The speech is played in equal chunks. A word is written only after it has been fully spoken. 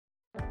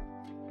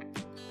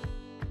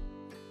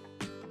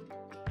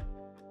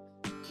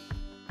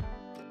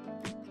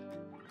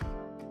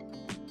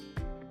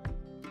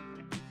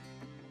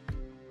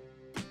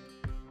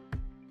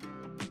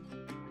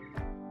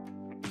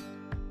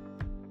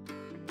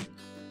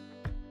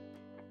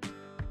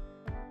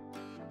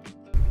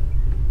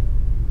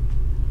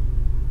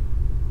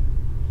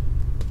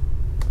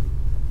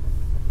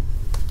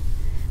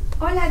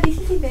Hola, this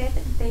is Yvette.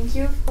 Thank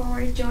you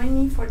for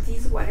joining me for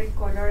this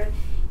watercolor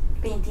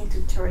painting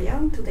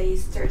tutorial. Today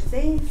is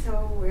Thursday,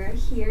 so we're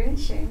here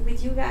sharing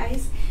with you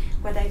guys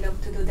what I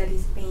love to do, that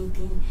is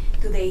painting.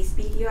 Today's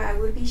video I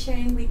will be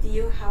sharing with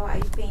you how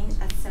I paint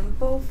a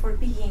sample for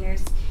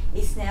beginners,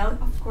 a snail,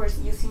 of course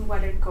using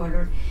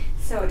watercolor.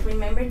 So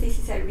remember, this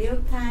is a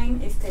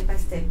real-time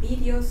step-by-step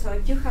video, so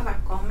if you have a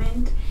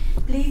comment,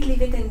 please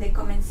leave it in the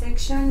comment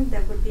section.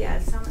 That would be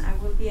awesome. I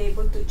will be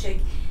able to check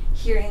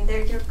here and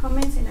there your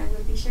comments, and I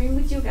will be sharing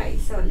with you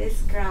guys. So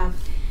let's grab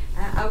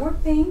our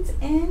paints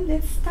and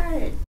let's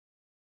start.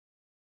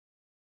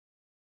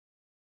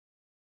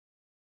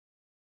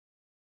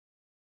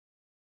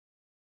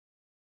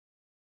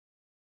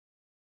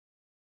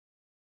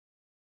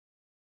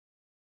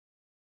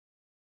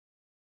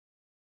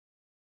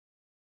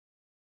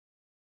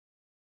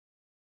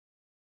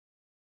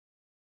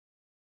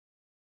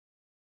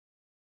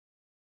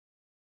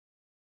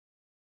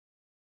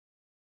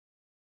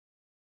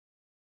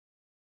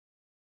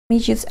 Let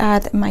me just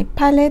add my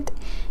palette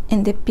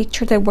and the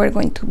picture that we're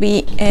going to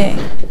be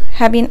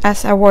having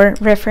as our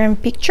reference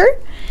picture.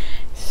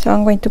 So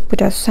I'm going to put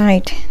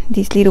aside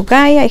this little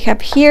guy I have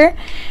here,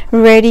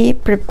 ready,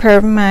 prepare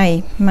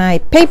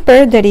my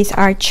paper, that is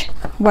Arch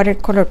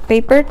watercolor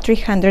paper,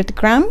 300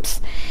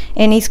 grams,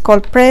 and it's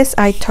cold press.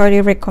 I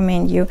totally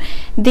recommend you.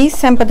 This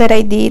sample that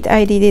I did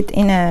it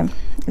in a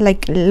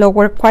like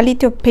lower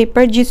quality of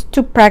paper just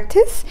to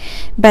practice,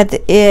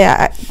 but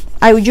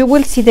you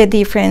will see the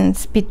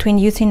difference between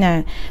using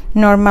a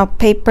normal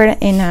paper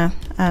and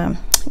a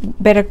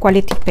better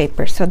quality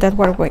paper. So that's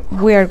what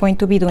we are going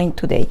to be doing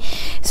today.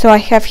 So I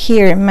have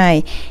here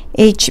my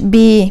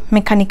HB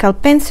mechanical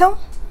pencil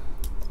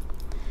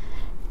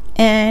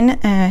and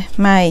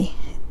my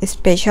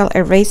special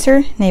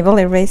eraser, naval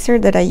eraser,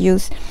 that I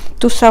use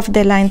to soft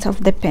the lines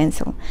of the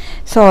pencil.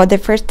 So the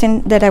first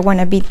thing that I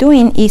want to be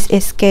doing is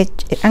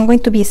I'm going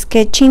to be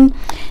sketching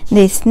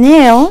the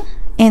snail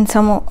and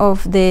some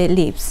of the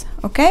leaves.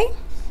 Okay,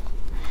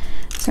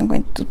 so I'm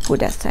going to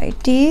put aside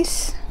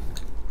this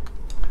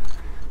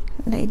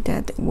like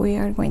that. We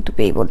are going to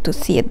be able to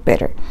see it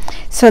better.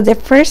 So the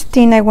first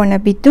thing I want to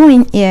be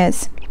doing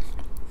is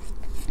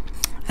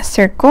a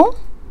circle,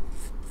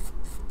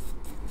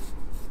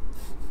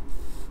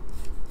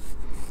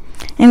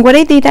 and what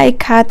I did, I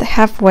cut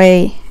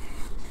halfway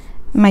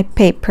my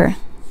paper.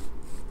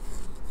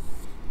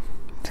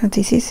 So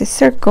this is a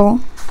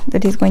circle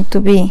that is going to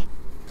be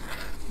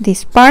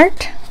this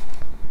part,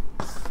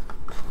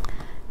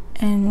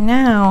 and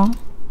now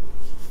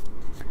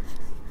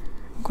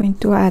I'm going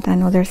to add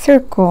another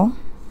circle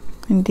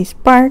in this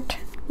part,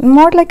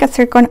 more like a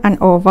circle, an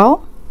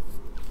oval,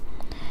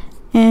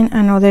 and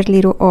another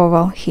little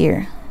oval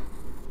here.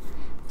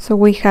 So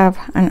we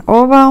have an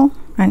oval,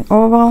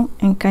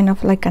 and kind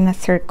of like a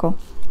circle.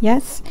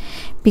 Yes,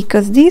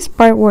 because this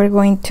part we're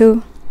going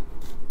to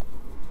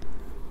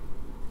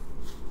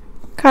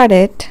cut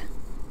it,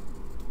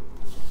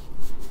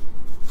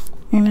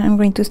 and I'm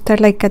going to start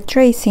like a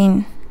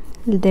tracing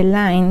the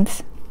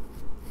lines,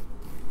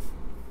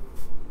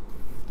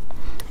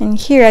 and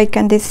here I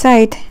can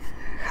decide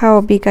how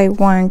big I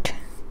want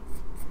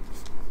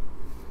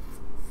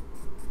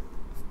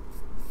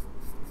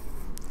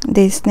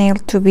the snail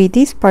to be.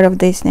 This part of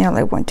the snail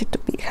I want it to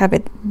have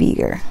it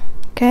bigger.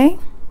 Okay,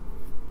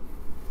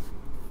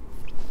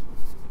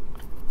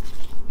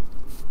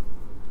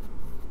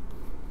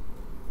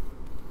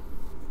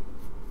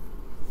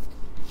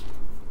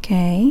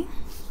 okay.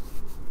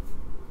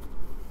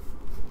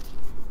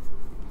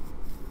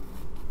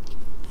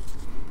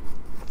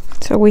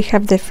 So we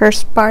have the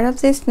first part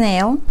of the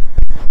snail,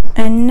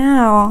 and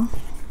now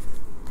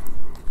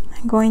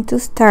I'm going to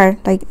start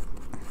like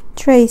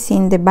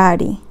tracing the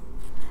body.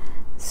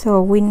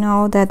 So we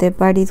know that the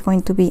body is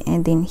going to be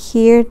ending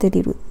here, the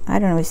little, I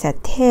don't know, it's a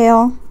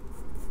tail,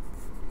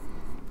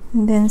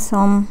 and then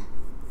some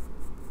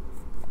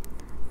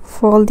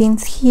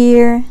foldings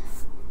here.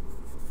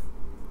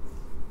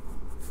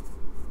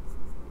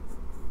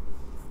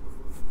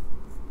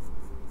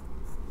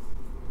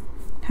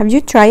 Have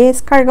you tried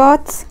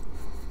escargots?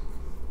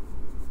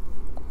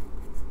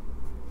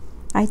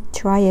 I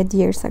tried it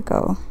years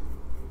ago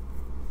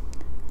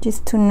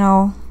just to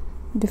know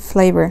the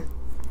flavor,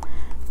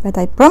 but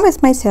I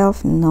promised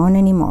myself none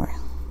anymore.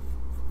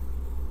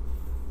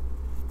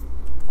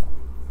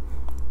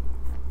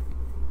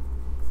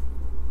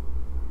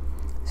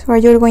 So are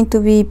you going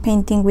to be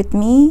painting with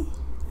me,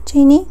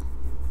 Janie?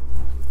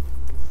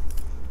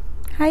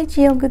 Hi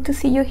Jill, good to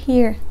see you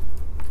here.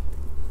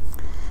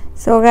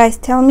 So guys,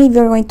 tell me if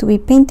you're going to be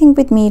painting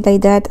with me,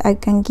 like that I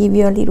can give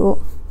you a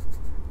little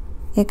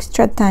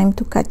extra time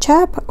to catch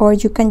up, or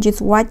you can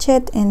just watch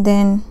it and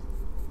then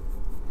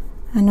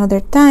another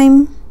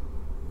time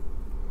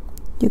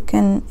you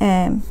can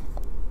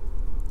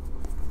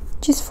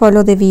just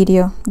follow the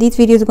video. This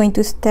video is going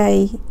to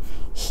stay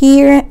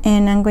here,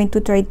 and I'm going to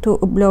try to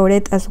upload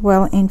it as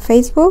well in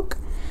Facebook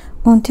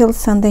until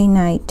Sunday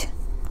night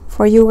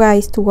for you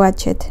guys to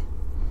watch it.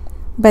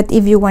 But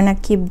if you want to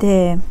keep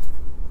the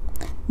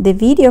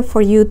video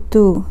for you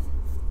to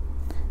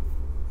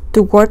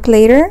to work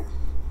later,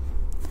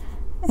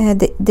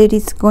 that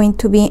is going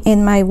to be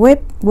in my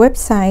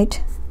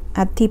website,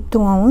 a tip to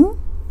own,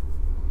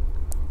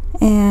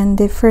 and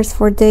the first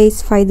 4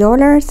 days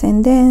 $5,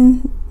 and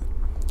then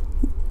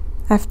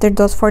after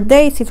those 4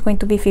 days it's going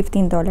to be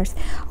 $15.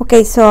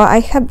 Okay, so I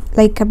have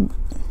like a,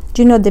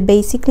 you know, the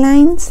basic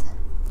lines,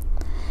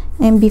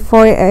 and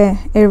before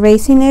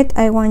erasing it,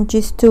 I want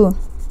just to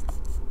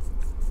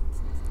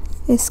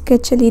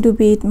sketch a little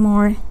bit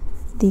more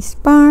this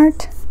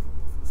part.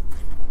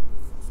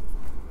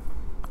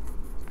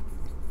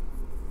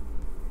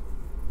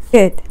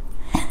 Good.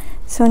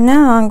 So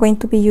now I'm going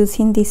to be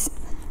using this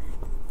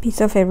piece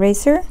of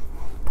eraser,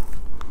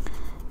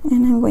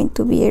 and I'm going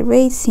to be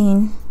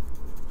erasing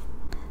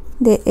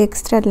the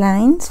extra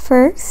lines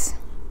first,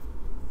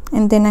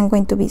 and then I'm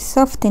going to be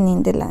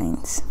softening the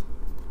lines.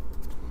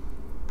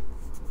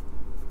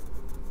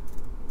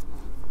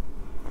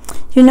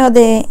 You know,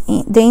 the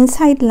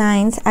inside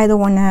lines, I don't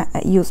want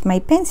to use my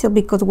pencil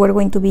because we're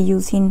going to be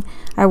using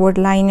our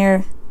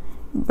liner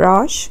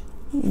brush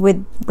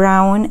with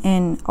brown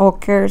and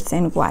ochres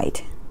and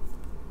white.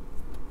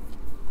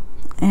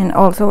 And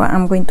also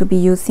I'm going to be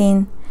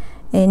using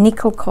a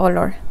nickel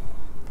color.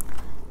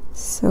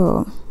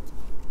 So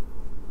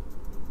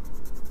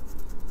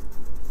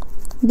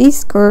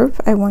this curve,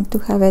 I want to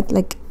have it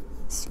like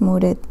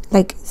smooth,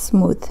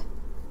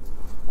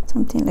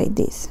 something like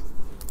this.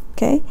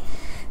 Okay,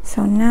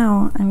 so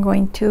now I'm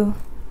going to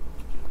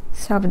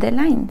solve the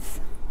lines.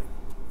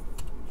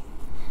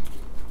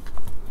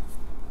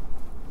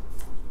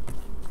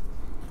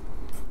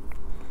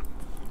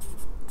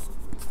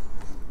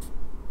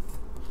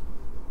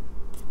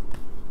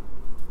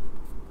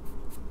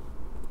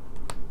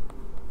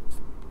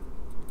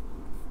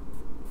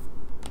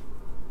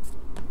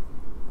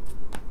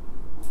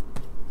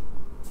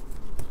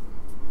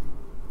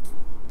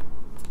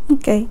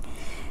 Okay,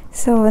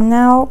 so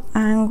now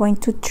I'm going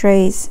to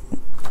trace,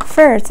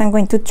 first I'm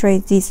going to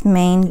trace this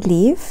main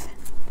leaf.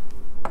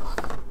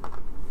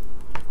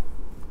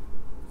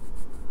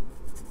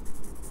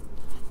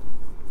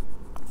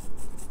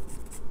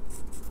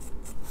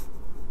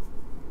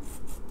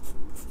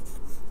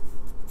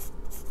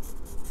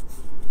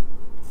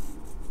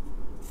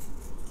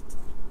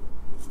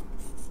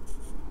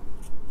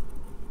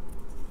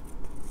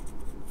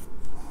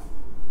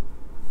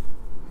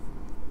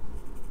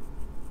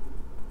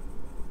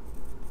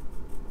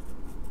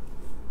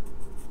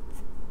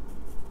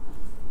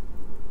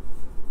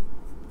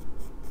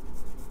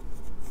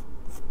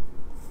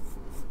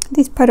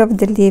 This part of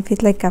the leaf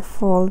is like a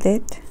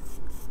folded.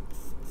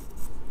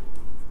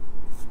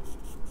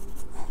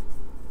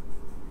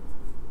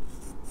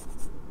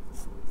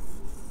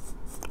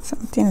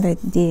 Something like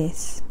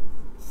this.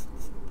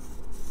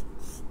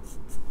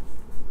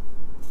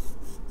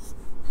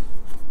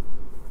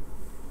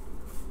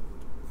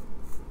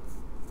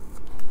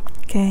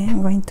 Okay,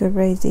 I'm going to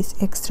erase this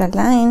extra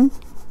line.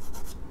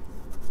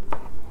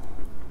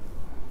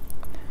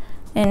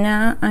 And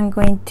now I'm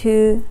going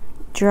to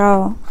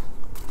draw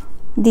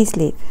this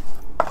leaf.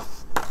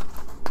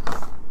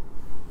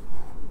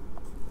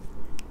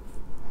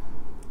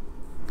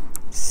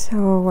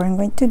 So what I'm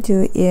going to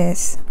do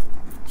is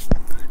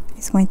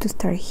it's going to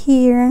start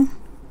here,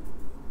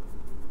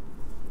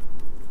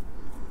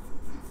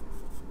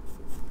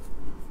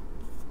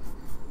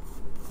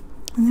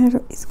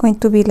 and it's going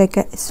to be like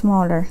a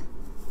smaller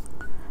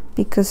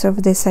because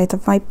of the size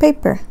of my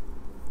paper.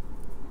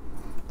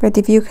 But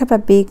if you have a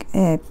big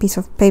piece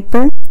of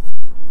paper,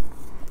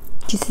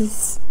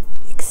 just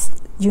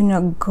you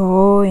know,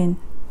 go and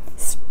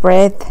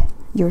spread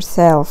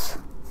yourself.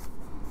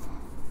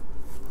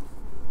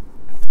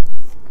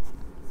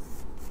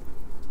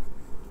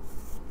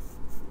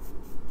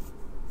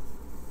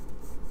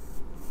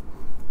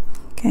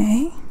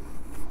 Okay,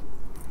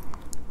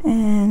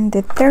 and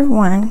the third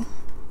one,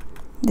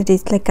 that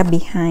is like a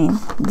behind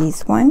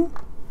this one,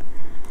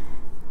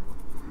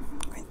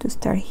 I'm going to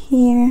start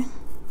here,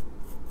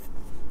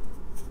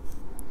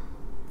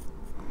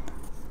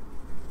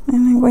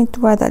 and I'm going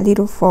to add a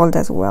little fold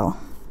as well.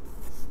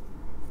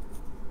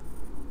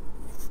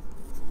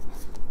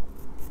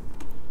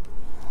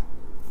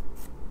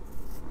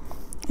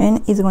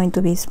 And it's going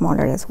to be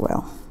smaller as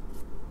well.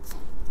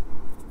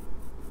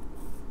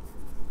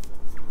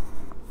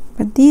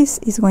 But this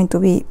is going to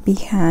be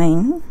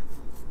behind.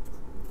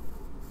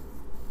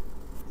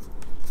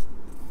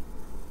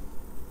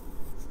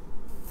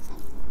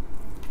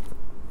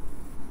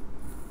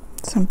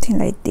 Something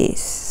like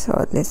this.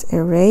 So let's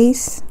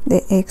erase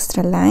the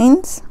extra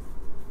lines.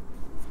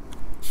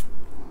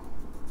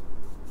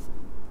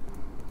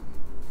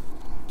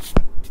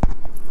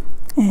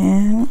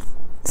 And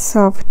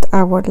soft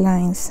our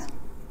lines.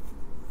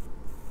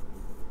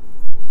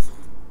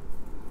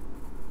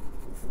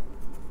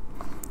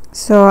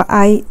 So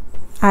I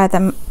add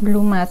a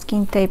blue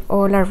masking tape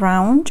all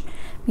around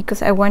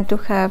because I want to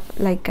have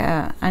like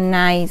a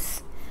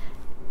nice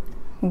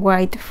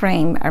white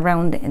frame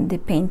around the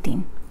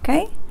painting.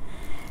 Okay,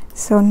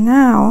 so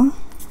now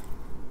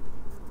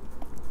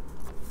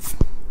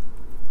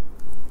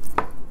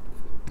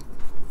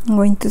I'm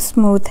going to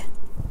smooth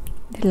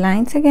the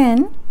lines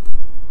again.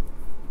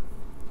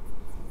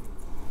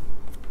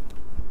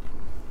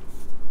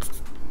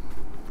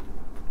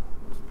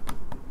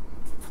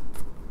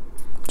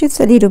 Just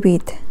a little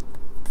bit.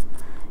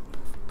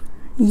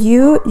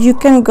 You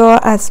can go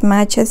as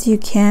much as you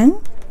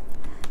can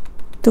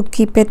to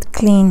keep it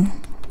clean.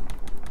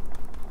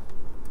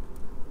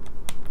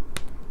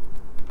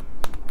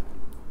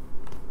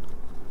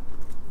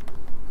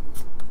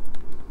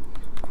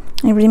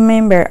 And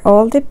remember,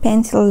 all the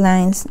pencil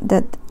lines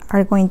that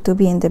are going to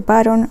be in the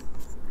bottom,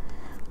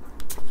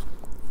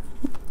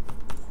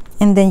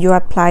 and then you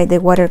apply the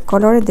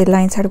watercolor, the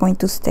lines are going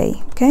to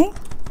stay, okay?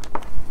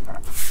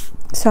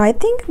 So I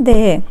think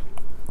the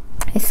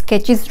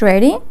sketch is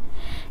ready,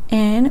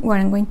 and what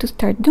I'm going to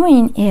start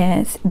doing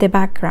is the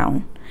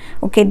background.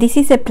 Okay, this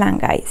is a plan,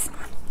 guys.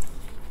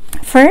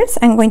 First,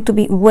 I'm going to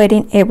be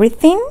wetting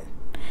everything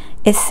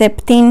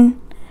excepting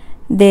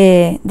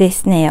the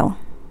snail.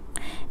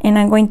 And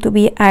I'm going to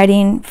be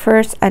adding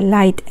first a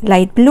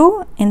light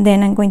blue, and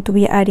then I'm going to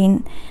be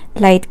adding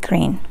light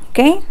green.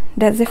 Okay,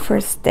 that's the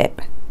first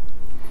step.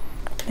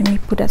 Let me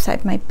put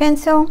aside my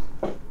pencil.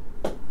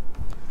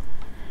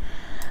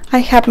 I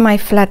have my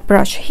flat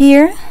brush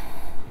here.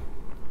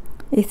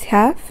 It's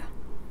 1/2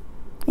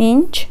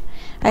 inch.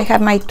 I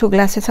have my 2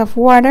 glasses of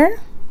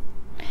water,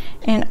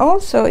 and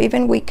also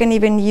we can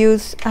even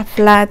use a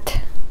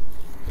flat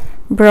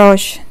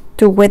brush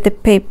to wet the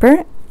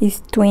paper.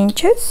 It's 2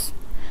 inches.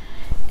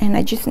 And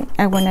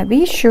I want to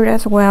be sure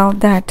as well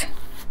that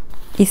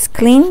it's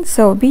clean,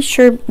 so be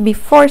sure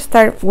before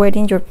start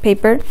wetting your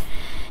paper,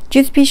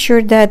 just be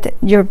sure that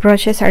your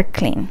brushes are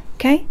clean.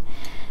 Okay,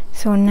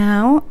 so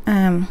now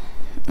I'm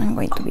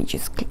going to be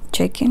just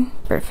checking.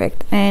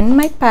 Perfect. And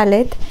my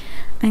palette,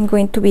 I'm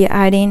going to be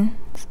adding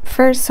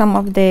first some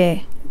of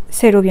the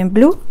cerulean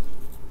blue.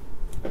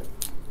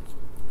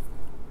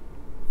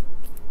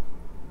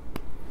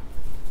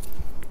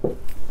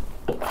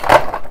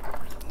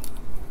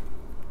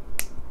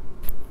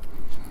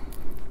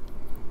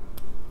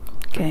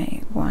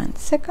 Okay, 1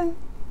 second.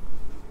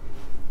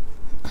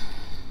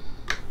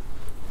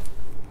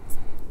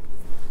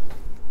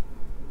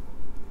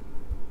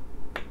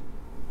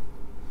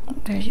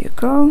 There you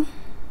go.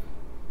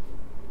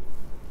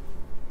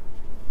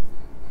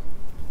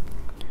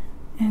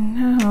 And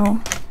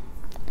now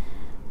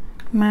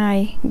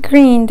my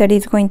green, that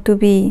is going to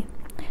be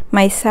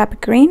my sap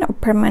green or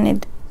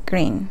permanent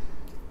green.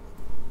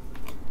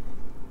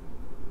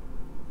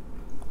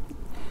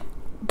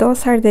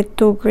 Those are the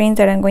 2 greens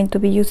that I'm going to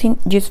be using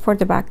just for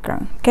the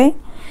background. Okay,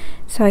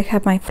 so I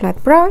have my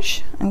flat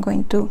brush. I'm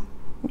going to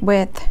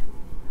wet,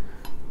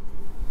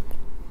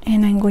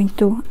 and I'm going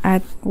to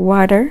add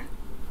water,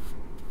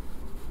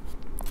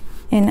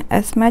 and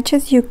as much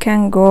as you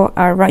can go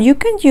around. You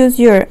can use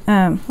your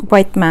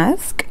white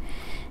mask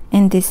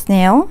and the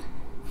snail,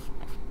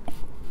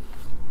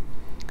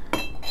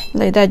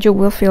 like that you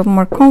will feel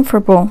more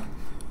comfortable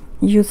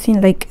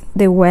using like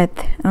the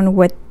wet and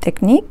wet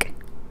technique.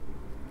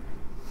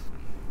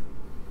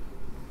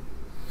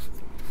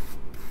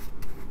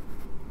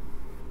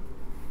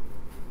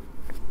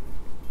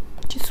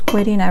 Just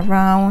wetting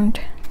around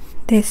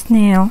the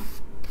snail.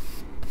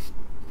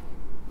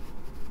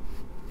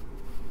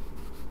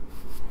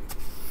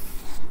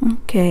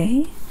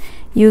 Okay,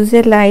 use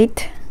the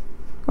light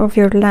of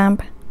your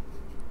lamp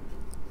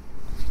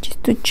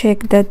just to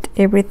check that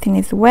everything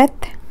is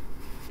wet.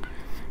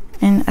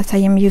 And as I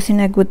am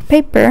using a good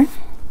paper,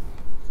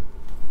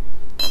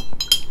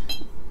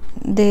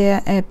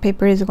 the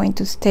paper is going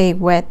to stay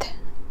wet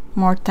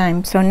more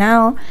time. So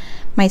now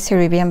my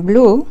cerulean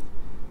blue,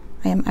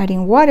 I am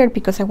adding water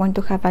because I want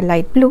to have a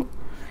light blue,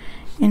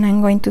 and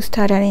I'm going to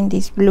start adding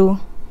this blue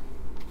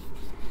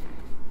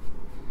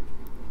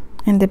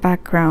in the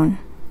background.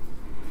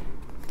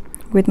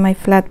 With my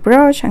flat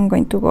brush, I'm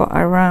going to go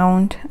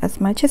around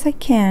as much as I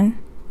can.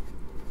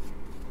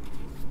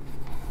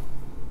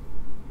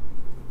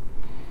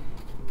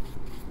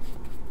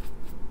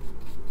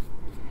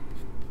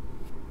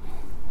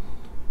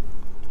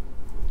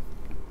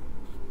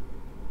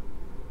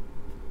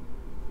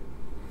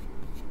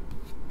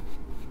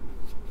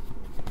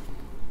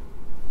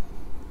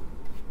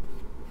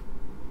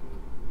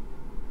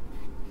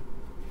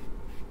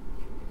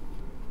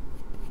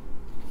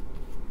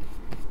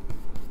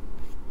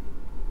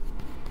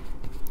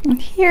 And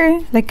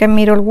here, like a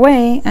middle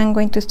way, I'm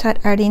going to start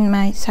adding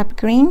my sap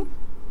green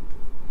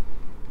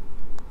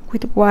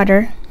with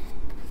water.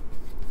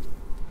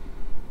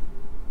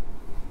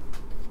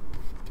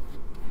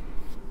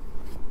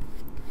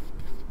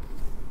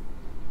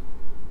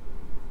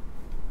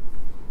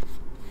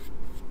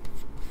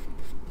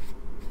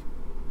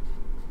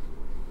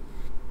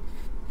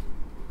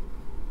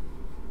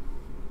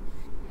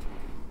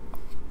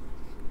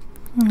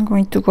 I'm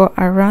going to go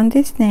around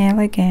this nail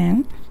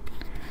again,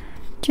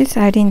 just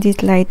adding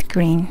this light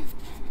green.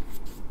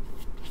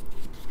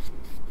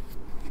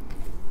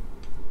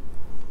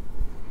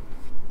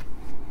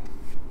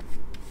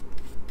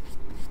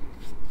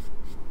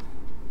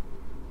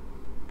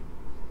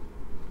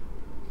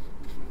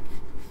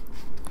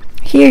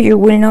 here you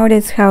will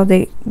notice how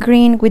the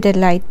green with the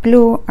light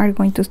blue are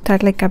going to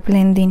start like a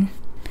blending,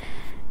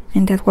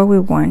 and that's what we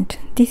want.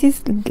 This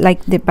is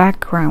like the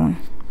background,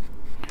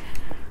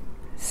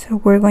 so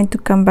we're going to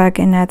come back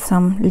and add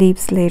some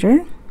leaves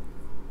later,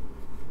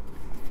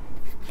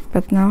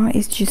 but now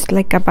it's just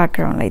like a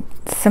background, like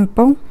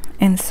simple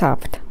and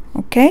soft.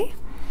 Okay,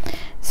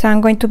 so I'm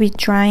going to be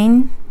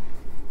trying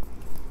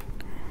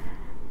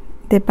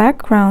the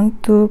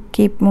background to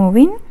keep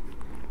moving.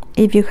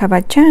 If you have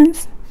a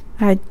chance,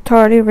 I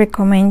totally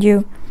recommend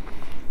you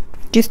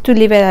just to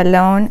leave it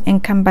alone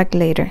and come back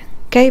later.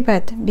 Okay,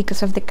 but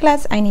because of the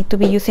class I need to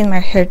be using my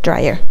hair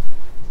dryer.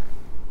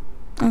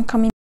 I'm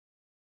coming.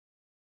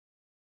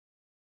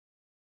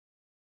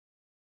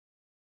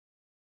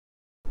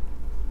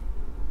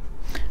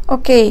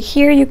 Okay,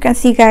 here you can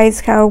see, guys,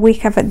 how we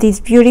have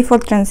this beautiful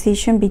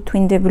transition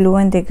between the blue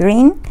and the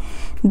green.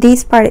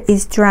 This part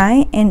is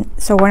dry, and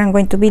so what I'm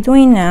going to be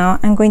doing now,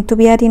 I'm going to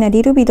be adding a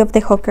little bit of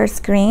the Hawker's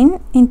green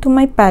into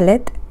my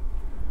palette.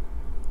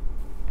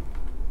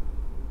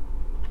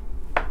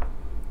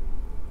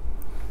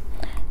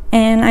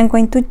 And I'm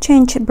going to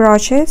change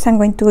brushes. I'm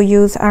going to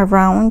use a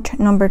round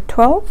number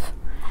 12.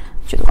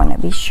 Just want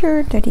to be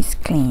sure that it's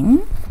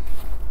clean.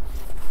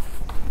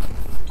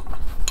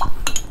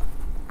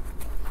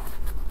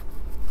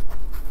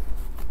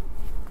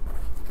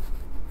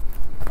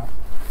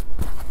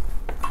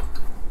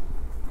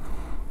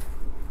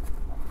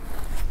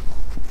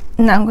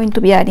 Now I'm going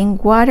to be adding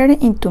water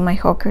into my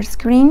Hawker's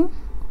green,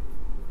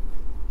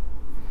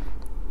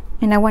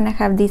 and I want to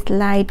have this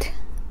light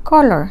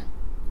color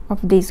of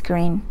this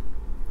green.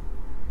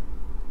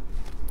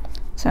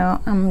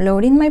 So I'm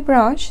loading my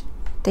brush,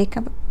 take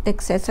up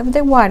excess of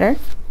the water,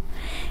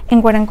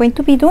 and what I'm going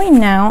to be doing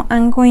now,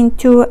 I'm going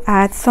to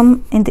add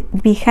some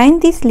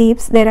behind these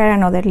leaves. There are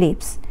another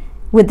leaves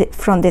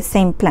from the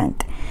same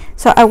plant,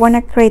 so I want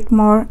to create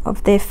more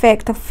of the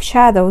effect of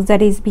shadows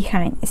that is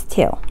behind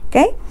still.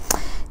 Okay,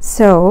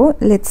 so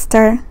let's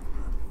start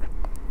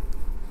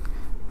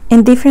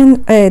in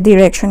different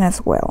direction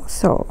as well.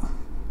 So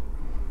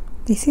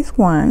this is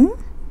one,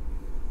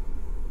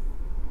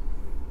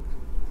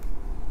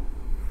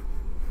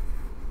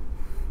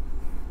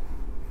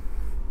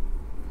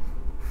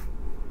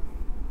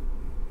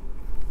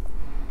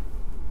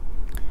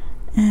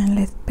 and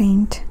let's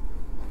paint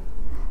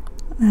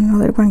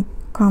another one.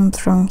 Comes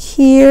from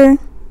here,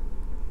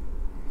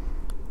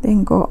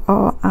 then go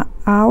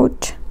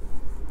out,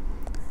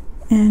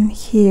 and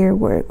here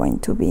we're going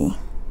to be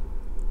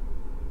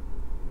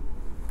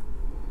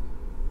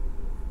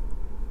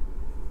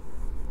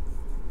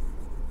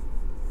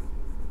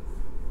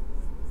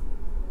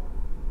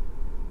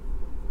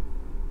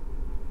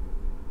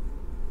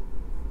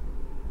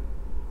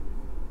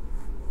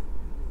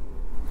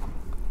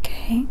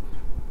okay.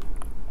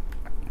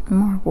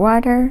 More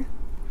water,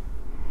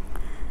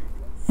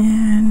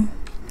 and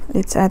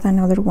let's add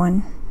another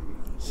one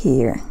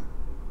here.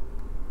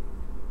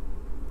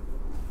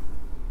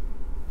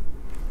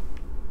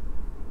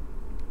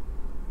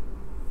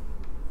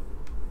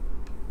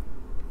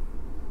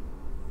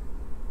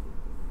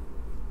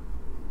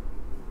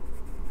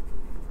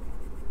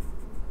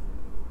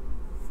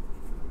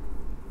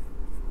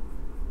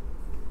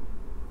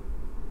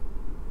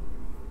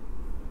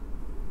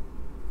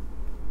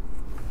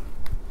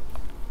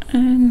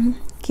 And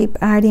keep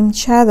adding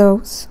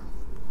shadows.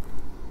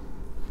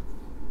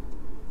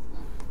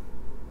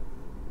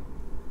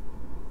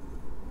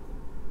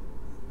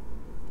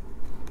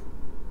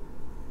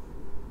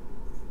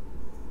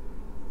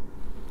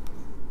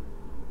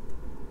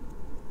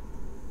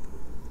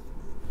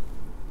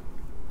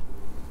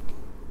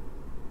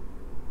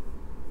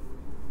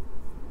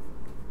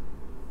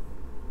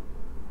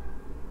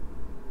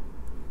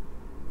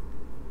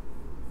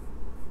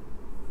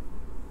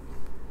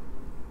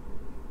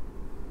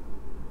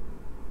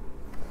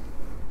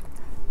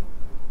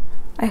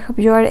 I hope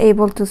you are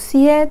able to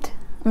see it.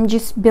 I'm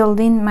just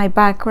building my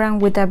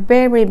background with a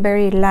very,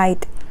 very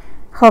light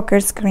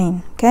Hawker's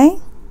green. Okay,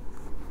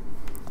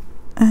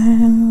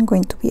 I'm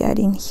going to be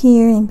adding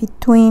here in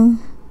between,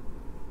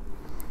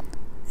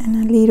 and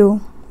a little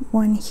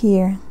one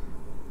here.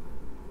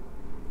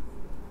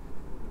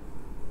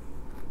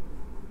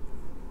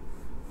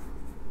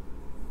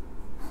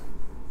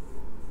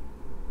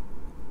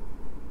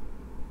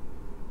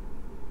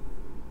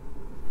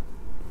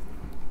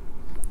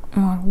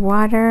 More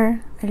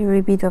water, a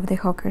little bit of the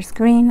Hawker's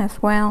green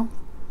as well,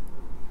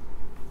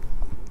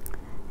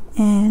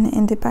 and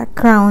in the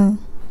background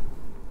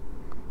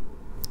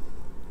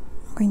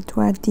I'm going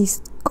to add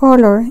this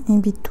color in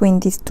between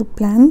these two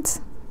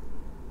plants,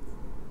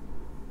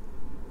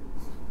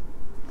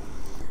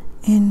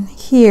 and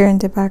here in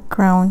the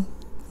background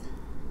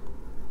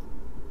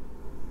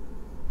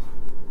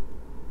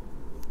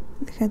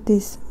we have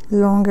this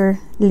longer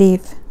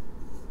leaf.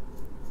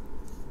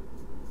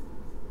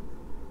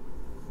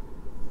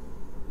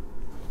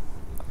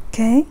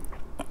 Okay,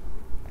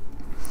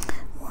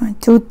 1,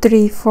 2,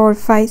 3, 4,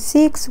 5,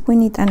 6. We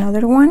need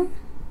another one.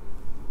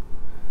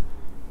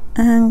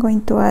 I'm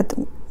going to add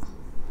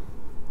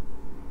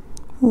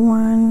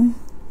one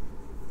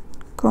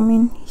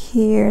coming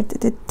here.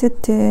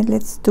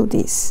 Let's do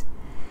this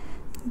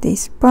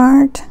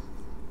part.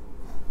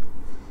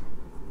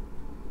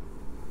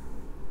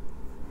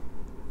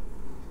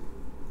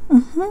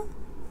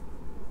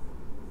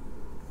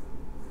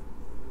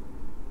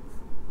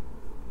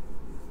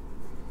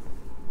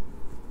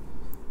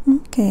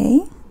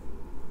 Okay,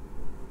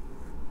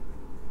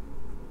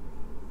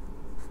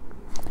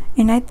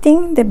 and I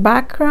think the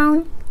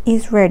background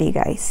is ready,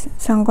 guys,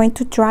 so I'm going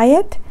to try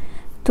it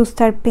to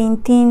start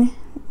painting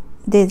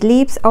the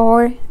leaves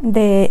or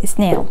the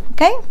snail.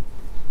 Okay,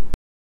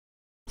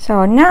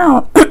 so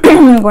now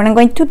what I'm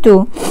going to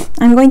do,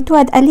 I'm going to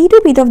add a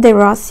little bit of the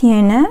raw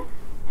sienna,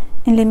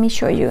 and let me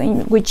show you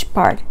in which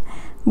part.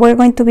 We're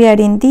going to be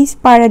adding this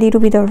part, a little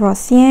bit of raw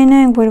sienna,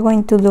 and we're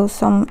going to do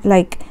some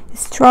like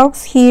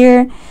strokes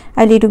here,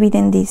 a little bit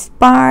in this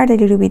part, a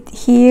little bit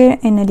here,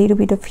 and a little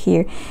bit of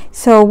here.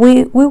 So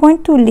we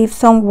want to leave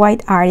some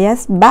white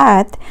areas,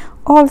 but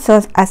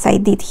also, as I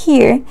did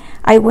here,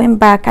 I went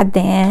back at the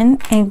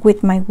end, and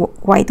with my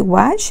white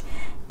wash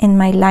and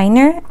my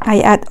liner, I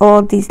add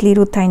all these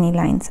little tiny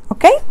lines.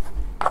 Okay,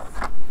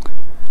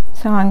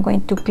 so I'm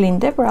going to clean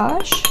the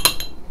brush,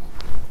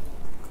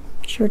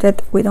 sure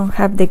that we don't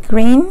have the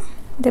green,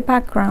 the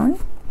background.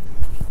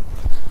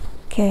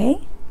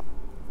 Okay,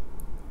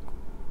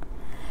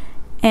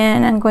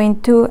 and I'm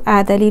going to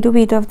add a little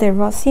bit of the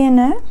raw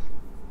sienna.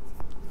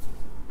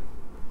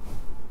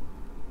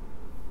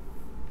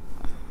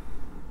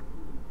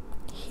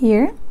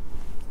 Here,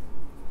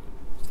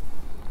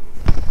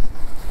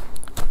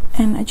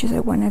 and I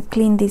want to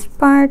clean this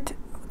part,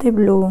 the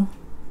blue.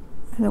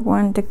 I don't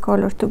want the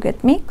colors to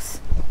get mixed,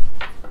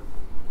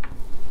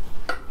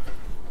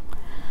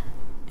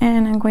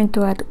 and I'm going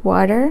to add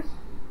water.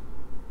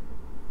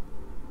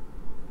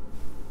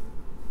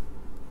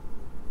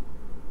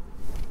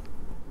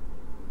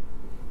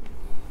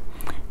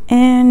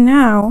 And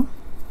now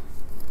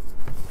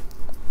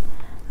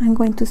I'm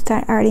going to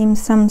start adding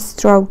some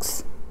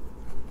strokes.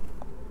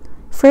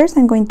 First,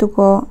 I'm going to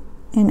go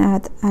and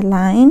add a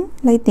line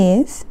like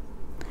this,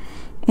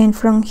 and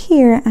from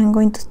here I'm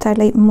going to start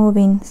like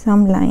moving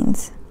some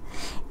lines.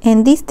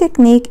 And this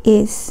technique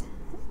is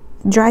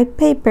dry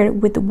paper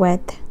with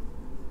wet.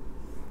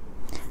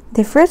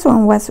 The first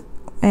one was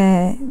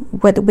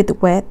wet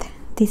with wet.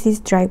 This is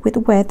dry with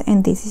wet,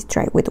 and this is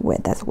dry with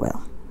wet as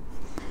well.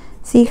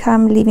 See how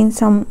I'm leaving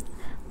some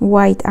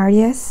white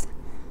areas?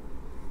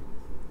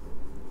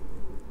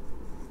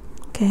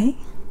 Okay.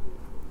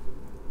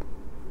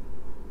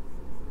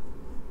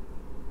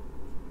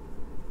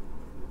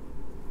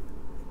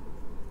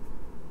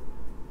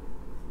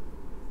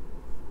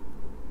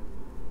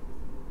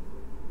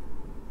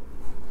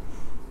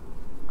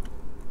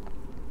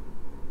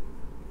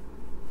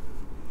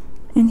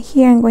 And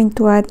here I'm going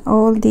to add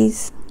all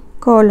this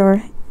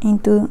color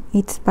into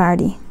its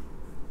body.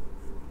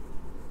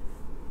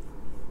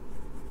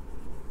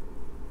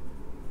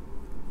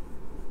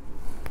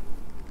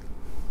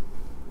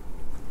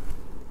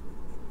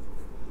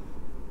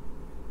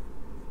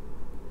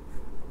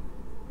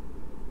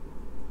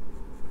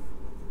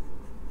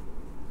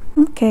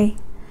 Okay,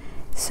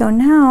 so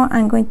now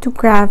I'm going to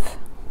grab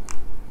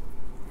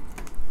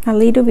a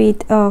little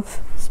bit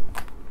of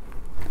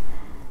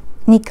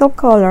nickel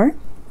color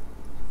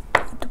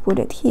to put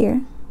it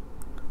here.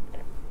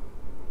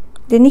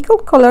 The nickel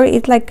color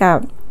is like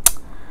a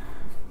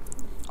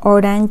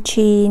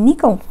orangey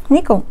nickel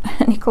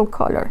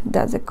color.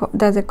 That's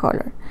the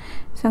color.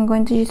 So I'm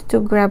going to just to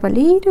grab a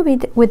little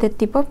bit with the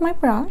tip of my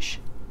brush,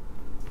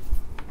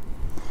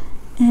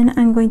 and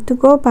I'm going to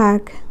go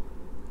back.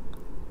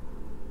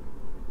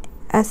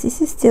 As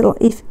this is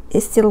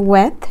still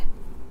wet,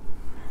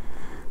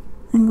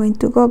 I'm going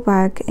to go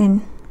back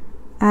and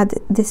add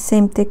the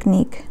same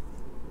technique.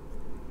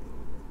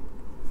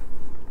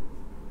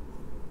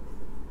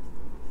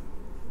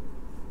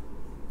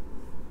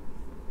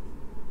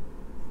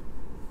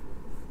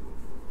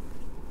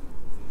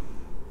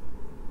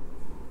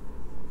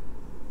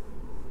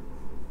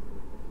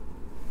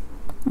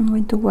 I'm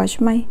going to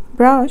wash my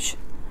brush,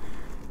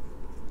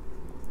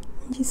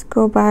 just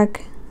go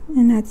back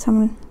and add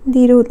some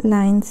little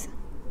lines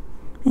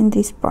in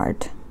this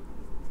part.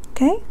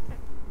 Okay,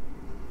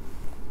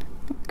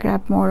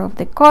 grab more of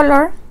the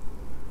color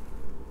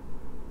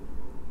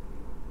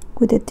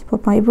with the tip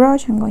of my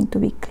brush. I'm going to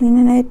be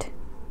cleaning it.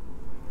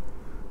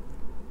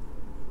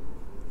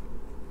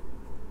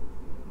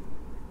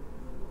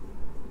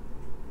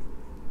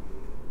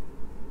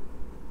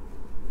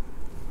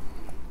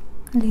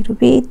 A little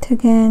bit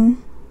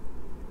again.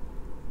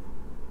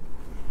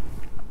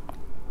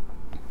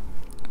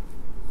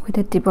 With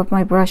the tip of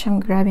my brush, I'm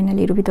grabbing a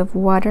little bit of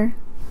water,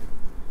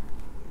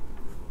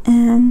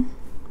 and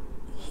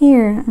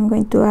here I'm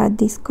going to add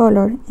this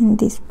color in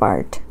this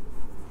part,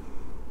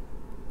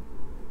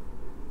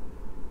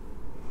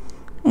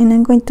 and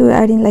I'm going to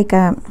add in like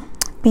a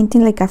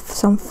painting like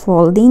some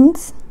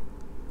foldings.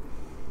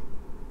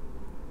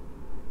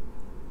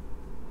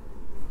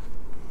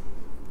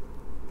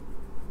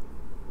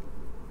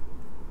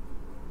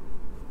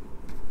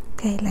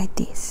 Okay, like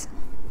this.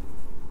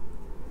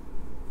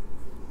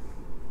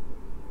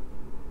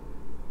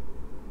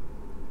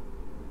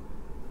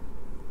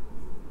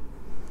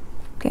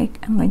 Okay,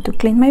 I'm going to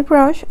clean my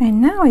brush,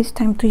 and now it's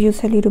time to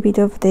use a little bit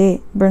of the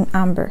burnt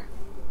umber.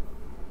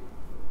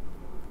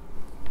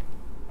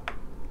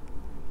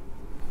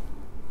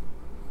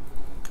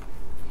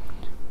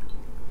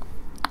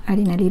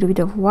 Adding a little bit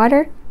of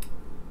water,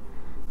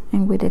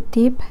 and with the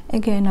tip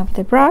again of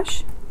the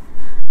brush,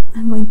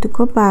 I'm going to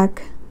go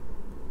back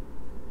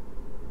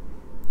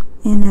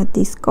and add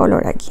this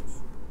color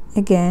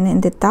again in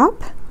the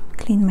top.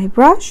 Clean my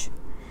brush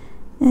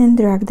and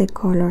drag the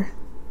color.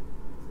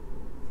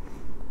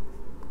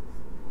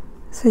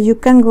 So you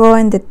can go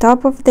in the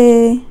top of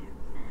the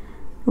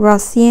raw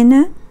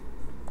sienna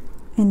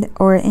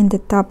or in the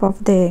top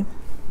of the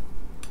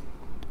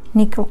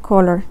nickel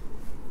color.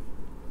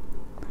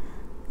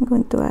 I'm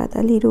going to add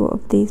a little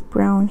of this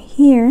brown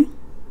here.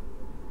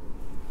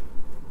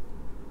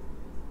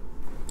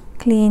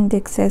 Clean the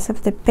excess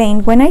of the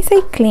paint. When I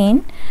say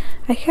clean,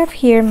 I have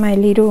here my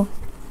little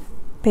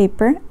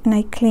paper and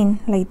I clean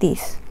like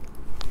this,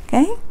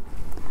 okay?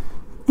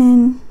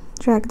 And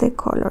drag the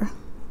color.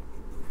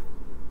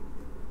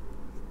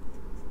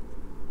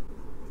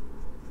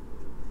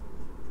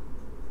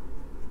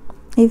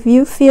 If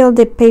you feel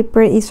the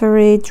paper is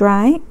already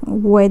dry,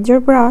 wet your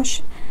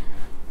brush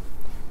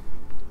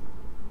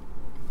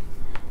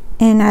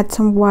and add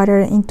some water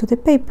into the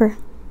paper.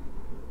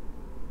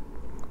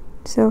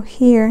 So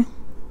here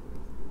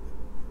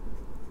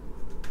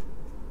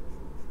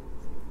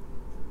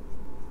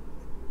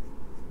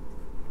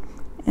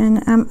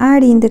and I'm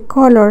adding the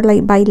color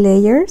like by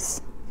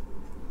layers.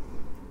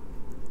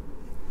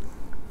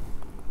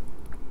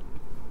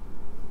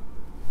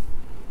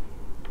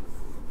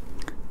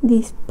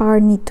 This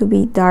part need to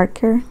be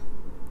darker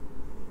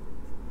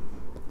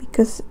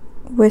because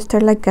we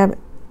start like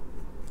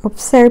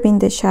observing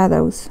the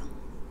shadows.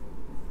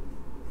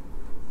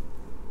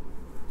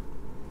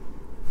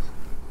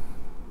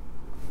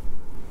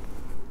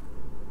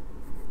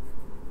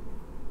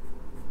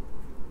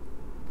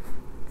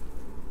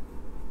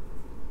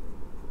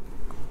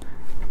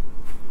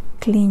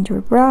 Clean your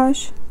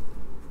brush,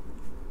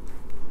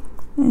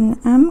 and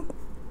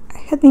I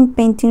have been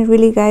painting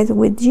really, guys,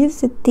 with just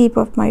the tip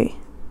of my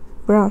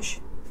brush,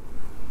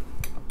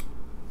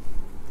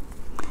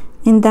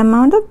 and the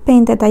amount of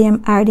paint that I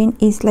am adding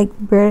is like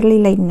barely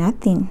like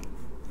nothing.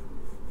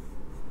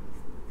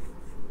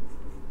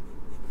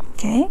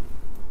 Okay,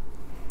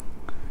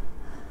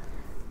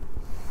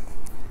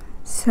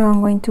 so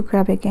I'm going to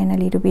grab again a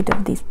little bit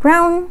of this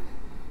brown,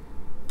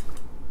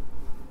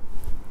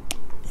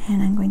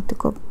 and I'm going to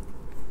go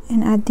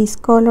and add this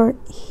color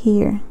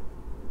here.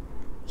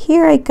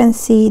 Here I can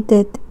see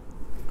that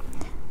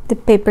the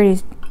paper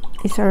is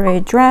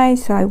already dry,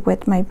 so I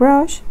wet my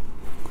brush.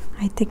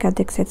 I take out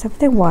the excess of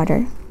the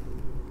water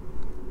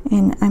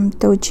and I'm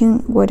touching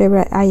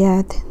whatever I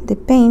add the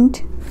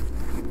paint,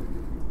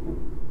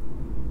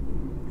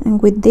 and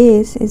with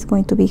this is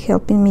going to be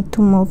helping me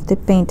to move the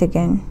paint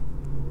again.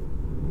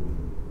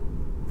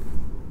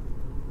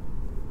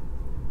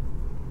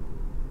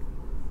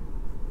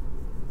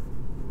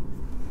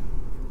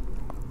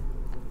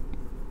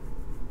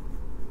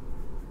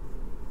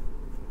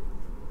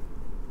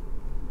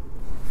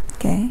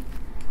 Okay,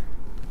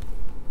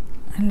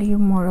 a little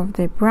more of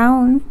the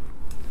brown.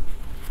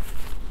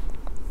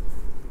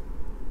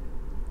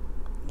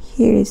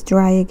 Here is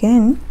dry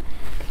again,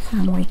 so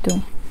I'm going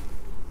to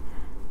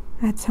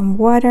add some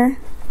water.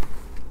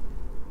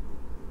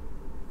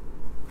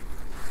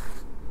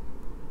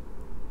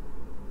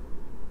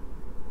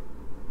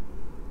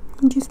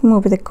 And just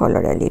move the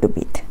color a little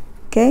bit,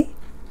 okay?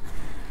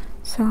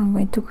 So I'm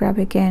going to grab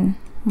again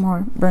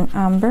more burnt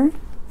umber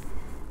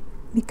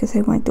because I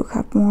want to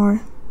have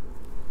more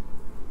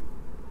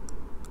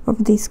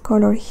of this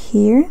color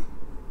here.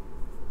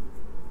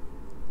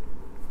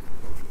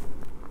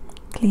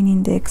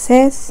 Cleaning the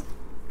excess.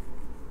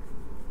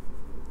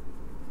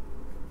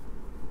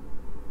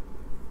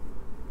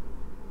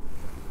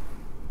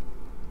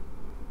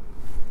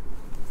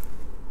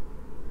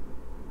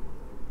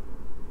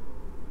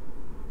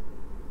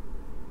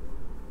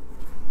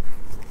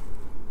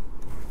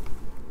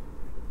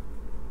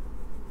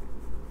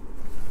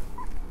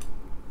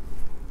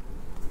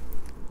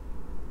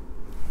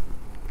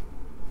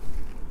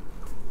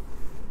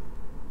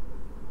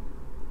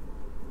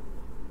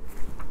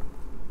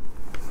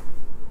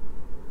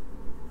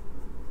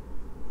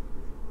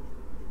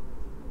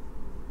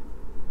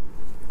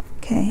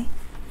 Okay,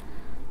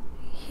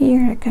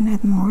 here I can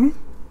add more.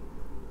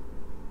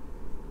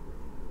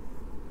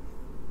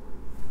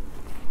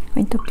 I'm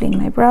going to clean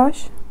my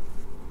brush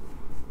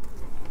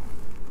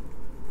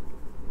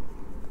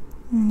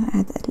and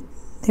add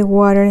the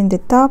water in the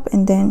top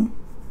and then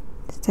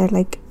start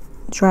like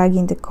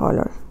dragging the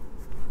color.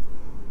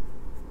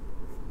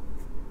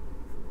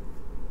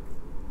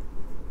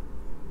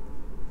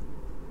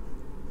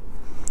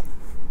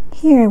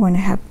 Here I want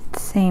to have the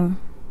same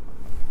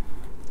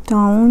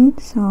tone,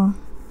 so I'm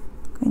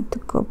going to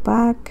go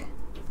back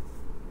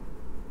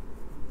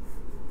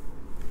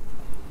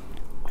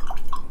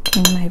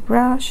in my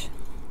brush.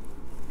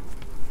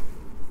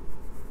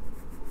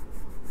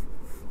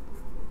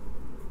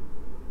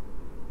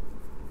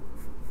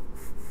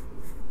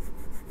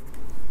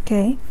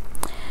 Okay,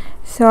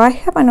 so I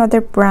have another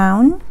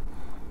brown.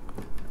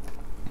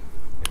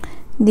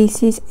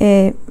 This is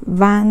a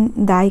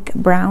Van Dyke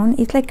brown.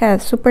 It's like a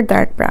super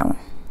dark brown.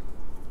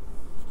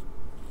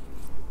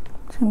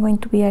 So I'm going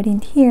to be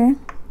adding here.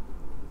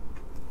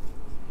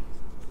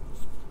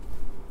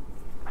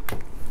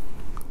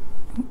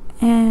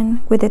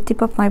 And with the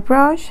tip of my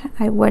brush,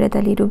 I wet it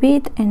a little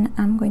bit, and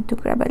I'm going to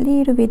grab a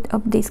little bit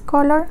of this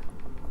color.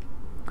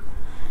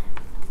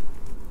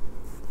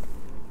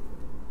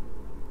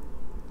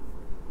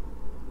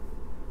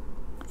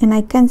 And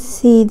I can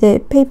see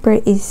the paper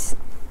is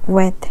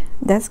wet.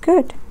 That's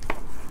good.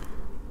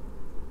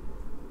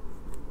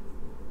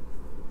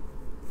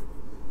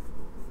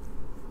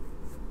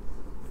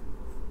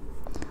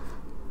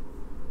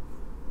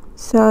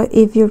 So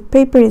if your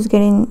paper is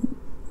getting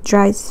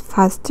dries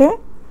faster,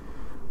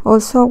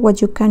 also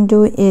what you can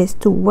do is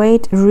to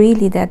wait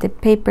really that the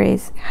paper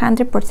is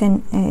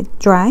 100%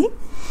 dry,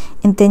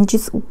 and then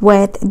just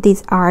wet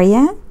this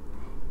area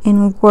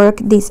and work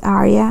this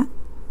area,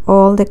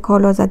 all the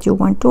colors that you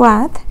want to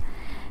add,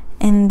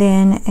 and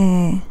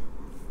then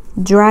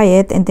dry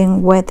it, and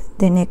then wet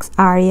the next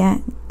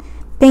area,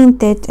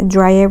 paint it,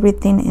 dry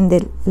everything in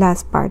the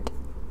last part.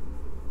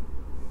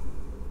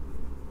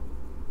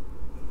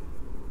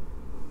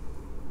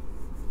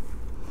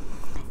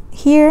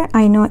 Here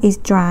I know it's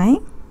dry,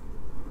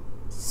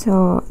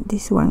 so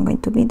this is what I'm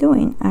going to be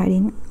doing,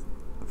 adding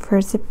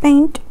first the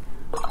paint,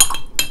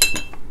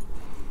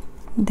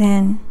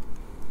 then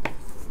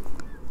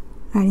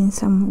adding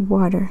some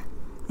water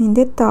in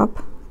the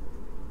top,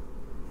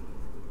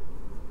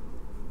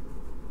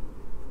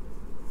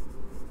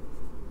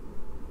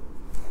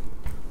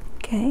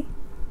 okay,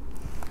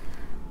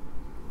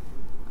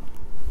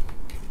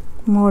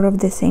 more of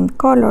the same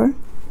color.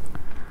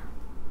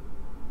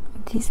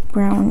 This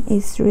brown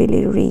is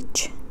really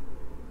rich,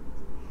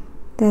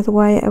 that's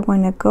why I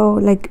want to go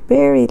like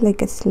very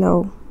like a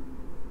slow.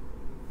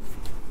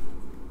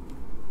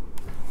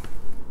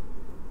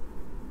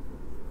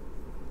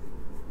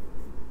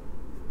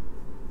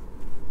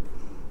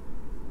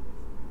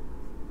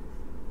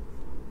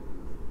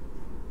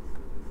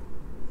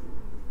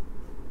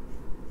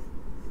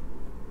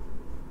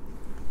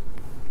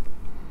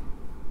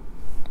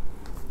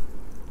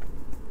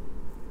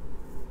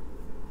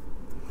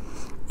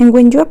 And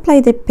when you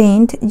apply the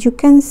paint, you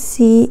can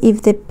see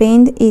if the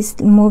paint is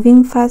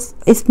moving fast,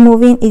 is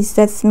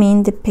that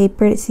mean the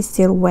paper is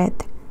still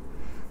wet.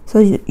 So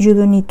you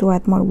don't need to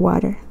add more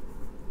water.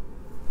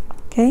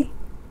 Okay?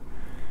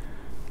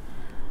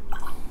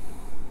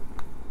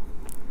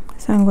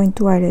 So I'm going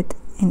to add it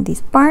in this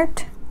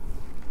part.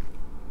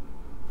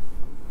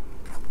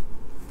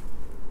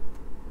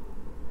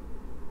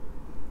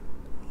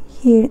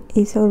 Here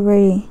is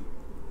already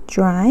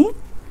dry.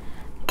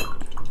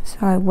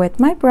 So I wet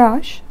my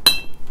brush,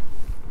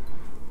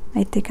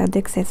 I take out the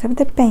excess of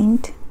the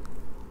paint,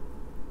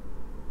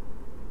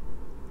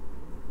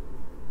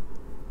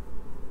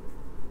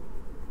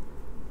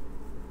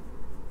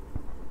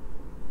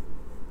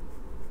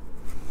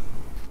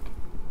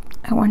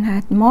 I want to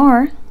add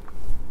more.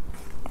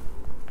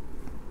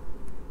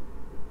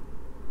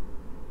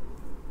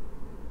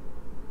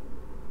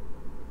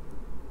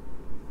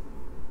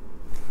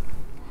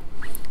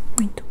 I'm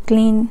going to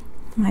clean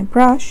my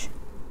brush.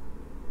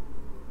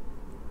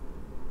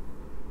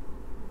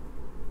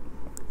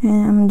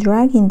 And I'm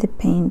dragging the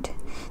paint.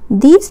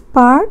 This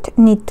part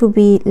need to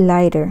be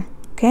lighter,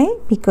 okay,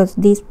 because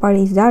this part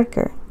is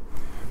darker.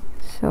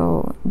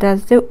 So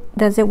that's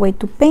the way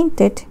to paint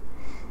it.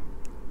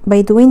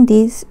 By doing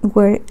this,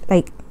 we're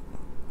like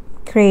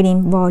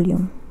creating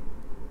volume.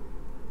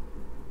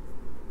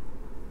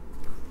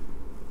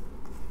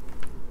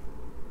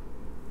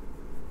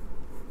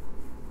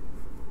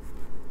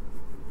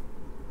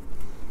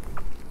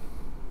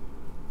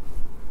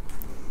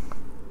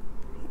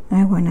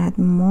 I want to add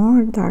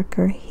more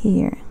darker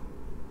here.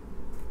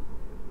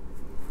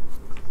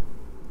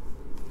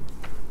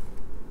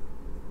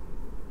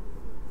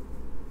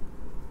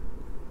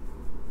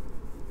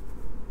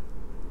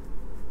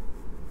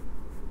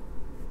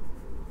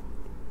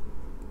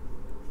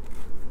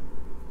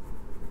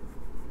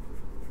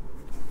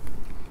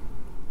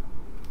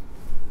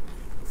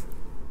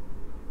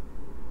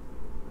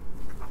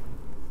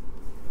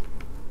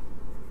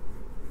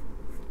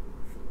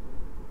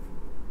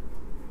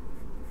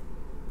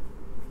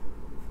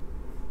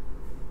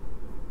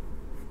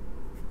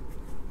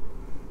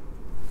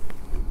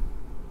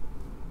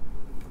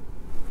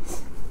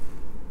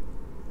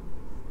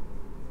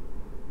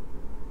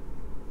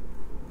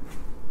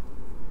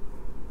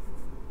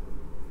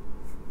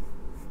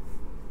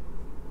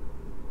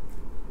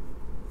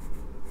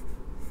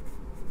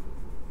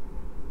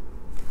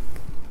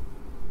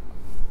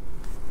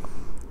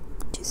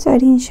 Just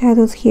adding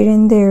shadows here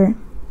and there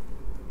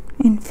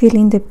and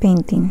filling the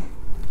painting.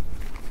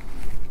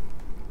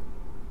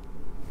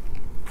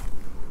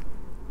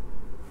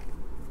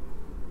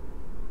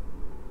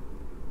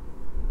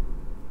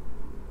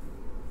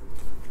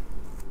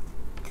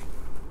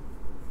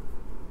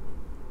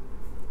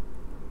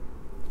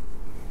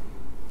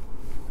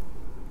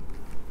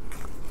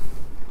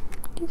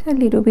 Just a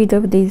little bit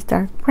of this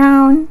dark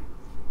brown.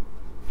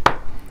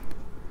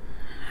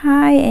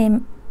 Hi,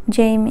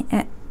 Jamie,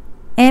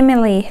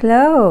 Emily,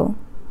 hello.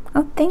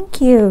 Oh,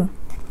 thank you.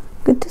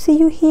 Good to see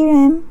you here,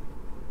 Em.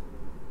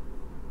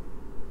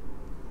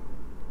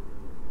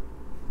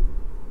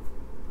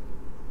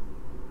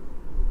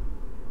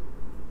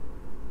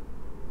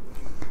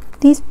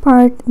 This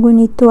part we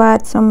need to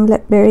add some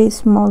very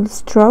small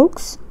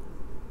strokes,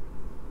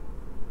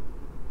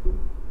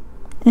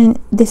 and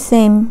the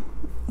same,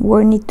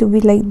 we need to be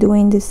like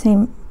doing the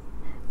same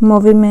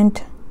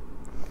movement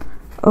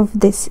of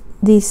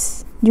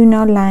these you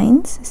know,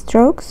 lines,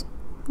 strokes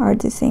are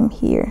the same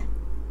here.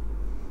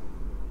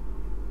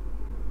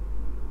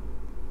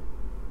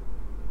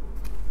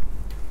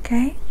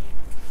 Okay,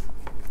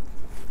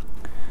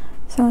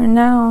 so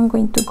now I'm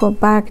going to go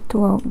back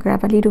to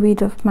grab a little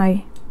bit of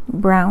my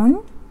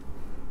brown,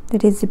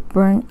 that is the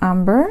burnt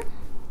umber.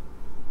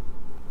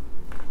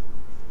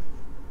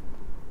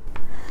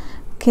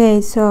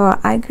 Okay, so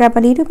I grab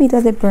a little bit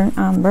of the burnt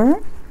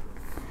umber,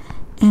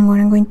 and what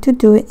I'm going to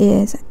do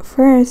is,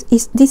 first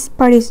is this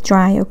part is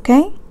dry,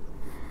 okay?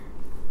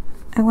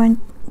 I want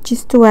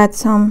just to add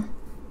some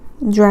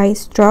dry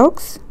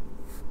strokes.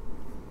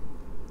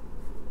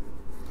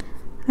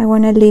 I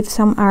want to leave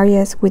some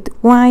areas with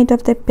white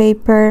of the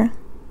paper,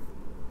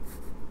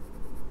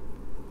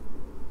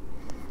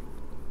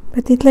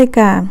 but it's like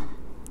a,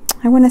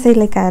 I want to say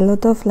like a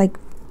lot of like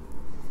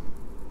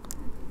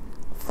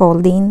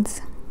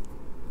foldings,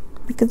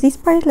 because this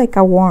part is like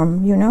a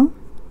worm, you know.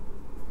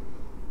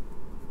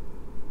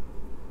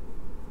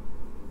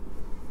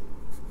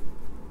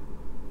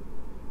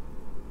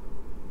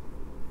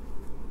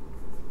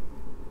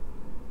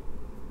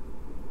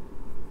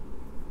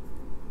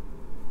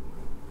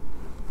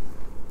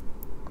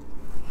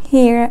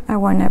 Here I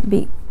want to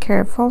be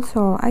careful,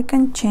 so I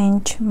can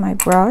change my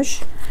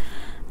brush.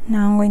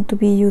 Now I'm going to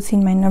be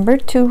using my number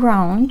 2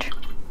 round.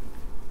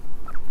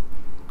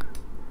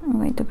 I'm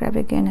going to grab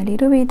again a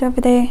little bit of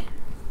the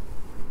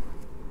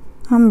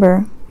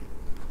umber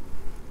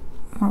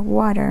or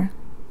water,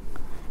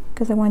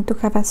 because I want to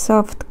have a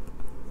soft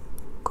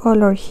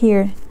color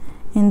here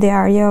in the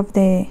area of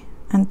the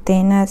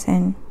antennas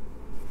and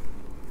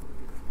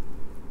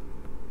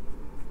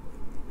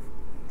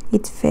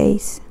its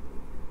face.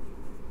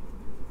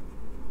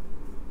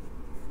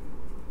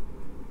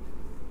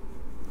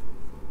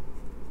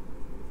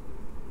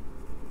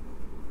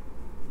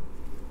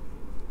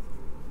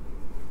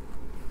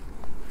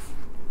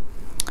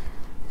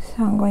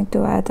 So I'm going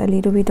to add a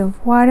little bit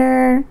of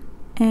water,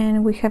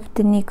 and we have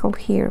the nickel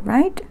here,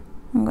 right?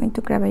 I'm going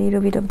to grab a little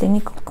bit of the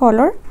nickel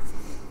color,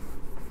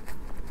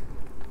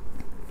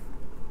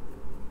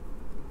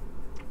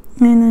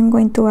 and I'm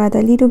going to add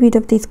a little bit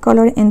of this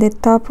color in the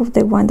top of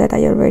the one that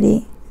I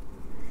already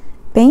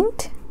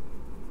paint,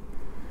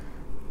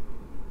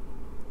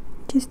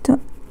 just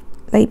to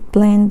like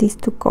blend these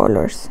two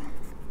colors.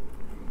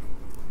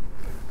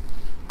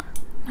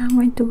 Now I'm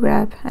going to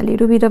grab a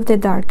little bit of the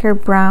darker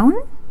brown,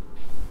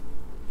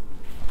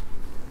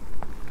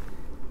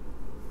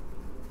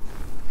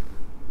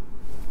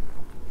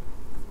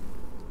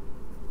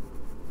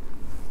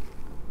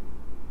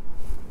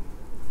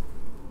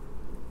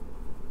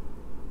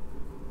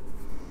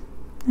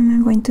 and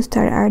I'm going to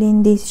start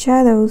adding these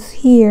shadows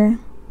here.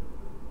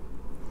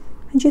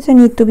 I just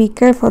need to be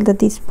careful that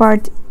this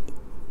part,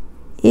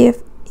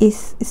 if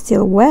it's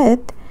still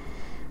wet,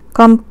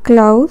 come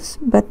close,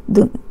 but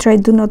do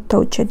not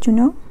touch it, you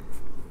know.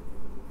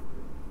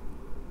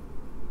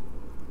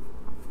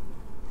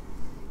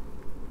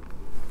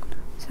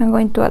 So I'm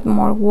going to add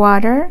more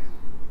water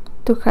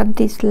to have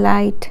this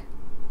light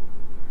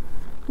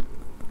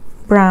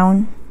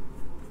brown.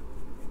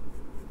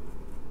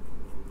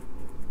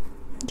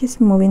 Just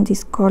moving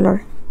this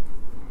color.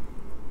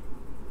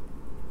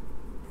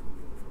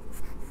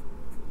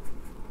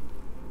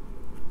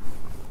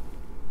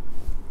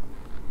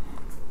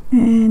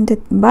 And the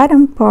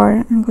bottom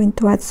part, I'm going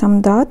to add some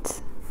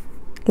dots,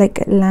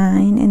 like a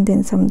line and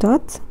then some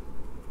dots.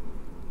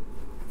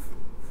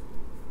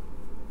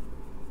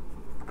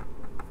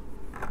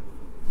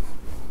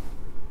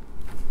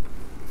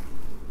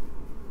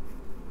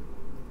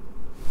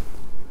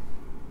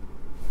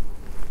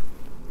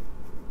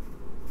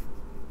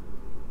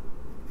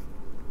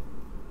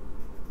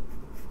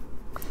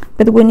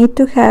 But we need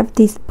to have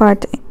this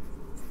part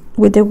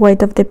with the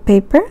white of the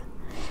paper.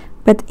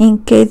 But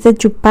in case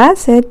that you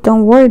pass it,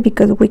 don't worry,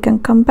 because we can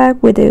come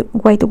back with a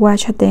white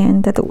wash at the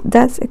end.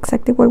 That's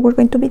exactly what we're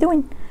going to be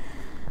doing.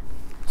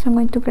 So I'm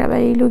going to grab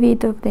a little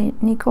bit of the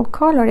nickel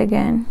color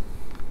again.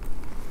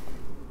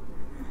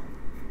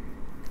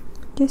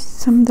 Just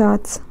some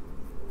dots.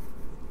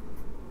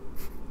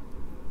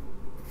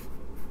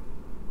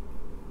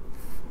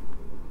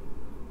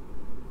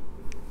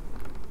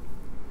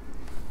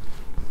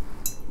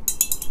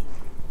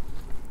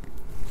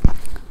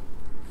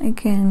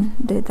 Again,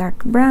 the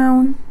dark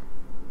brown.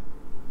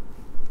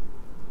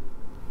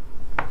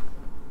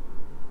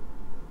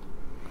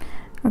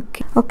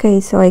 Okay,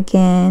 so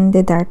again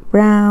the dark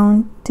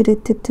brown,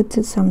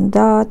 some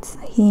dots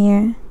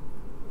here.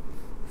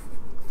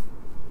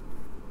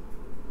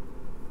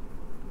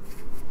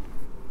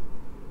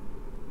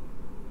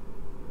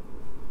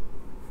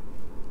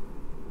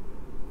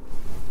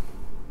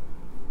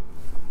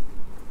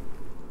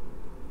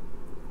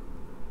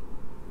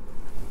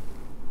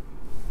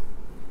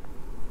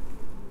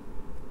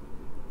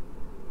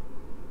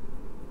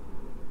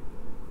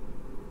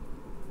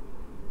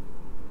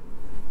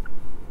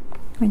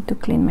 going to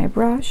clean my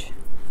brush.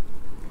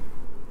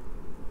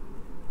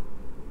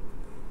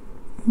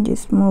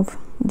 Just move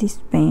this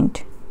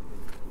paint.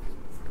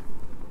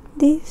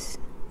 This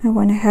I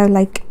want to have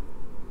like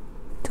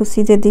to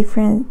see the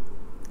different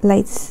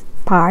lights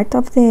part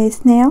of the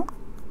snail.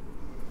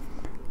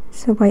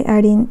 So by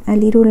adding a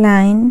little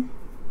line,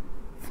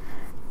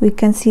 we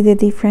can see the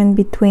difference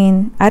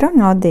between, I don't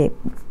know the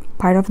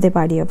part of the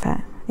body of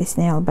a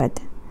snail, but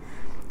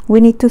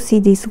we need to see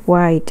this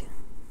white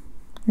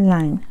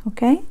line.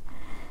 Okay,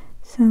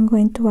 so I'm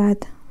going to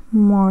add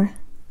more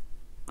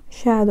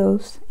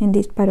shadows in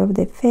this part of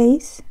the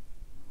face.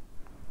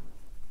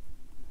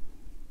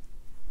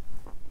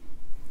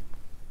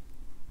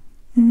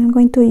 And I'm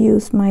going to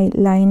use my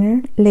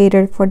liner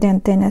later for the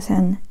antennas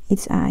and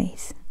its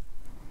eyes.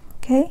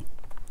 Okay,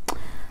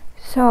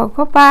 so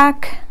go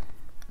back,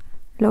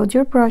 load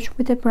your brush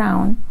with the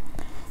brown,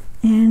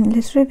 and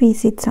let's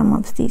revisit some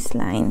of these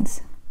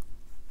lines.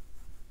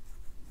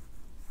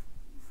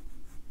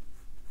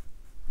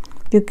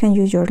 You can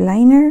use your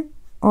liner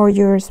or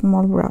your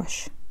small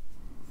brush.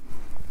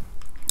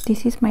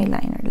 This is my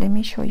liner. Let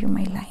me show you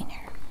my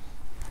liner.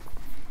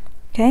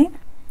 Okay,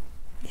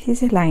 this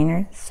is a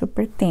liner,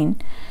 super thin,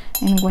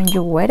 and when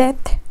you wet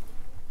it,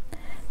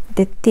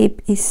 the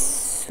tip is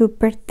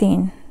super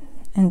thin,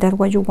 and that's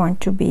what you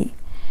want to be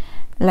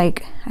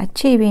like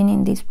achieving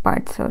in this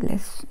part. So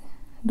let's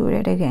do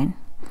it again.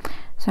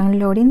 So I'm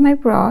loading my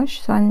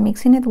brush, so I'm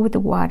mixing it with the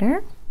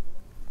water.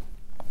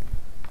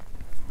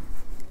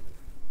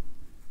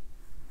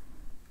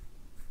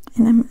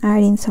 And I'm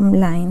adding some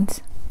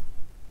lines,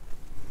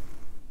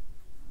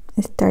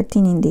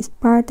 starting in this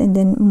part and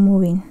then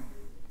moving.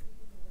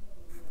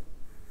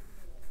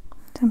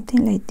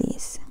 Something like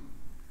this.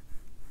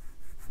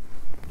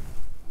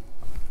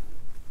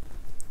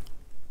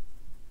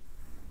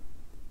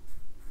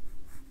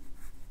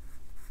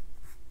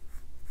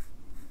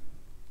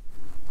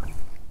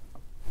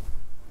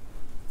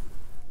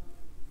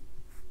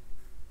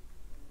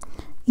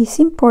 It's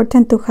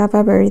important to have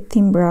a very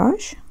thin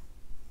brush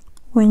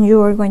when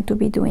you are going to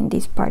be doing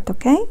this part,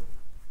 okay?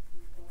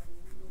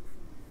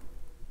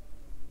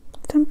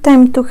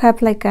 Sometimes to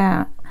have like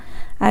a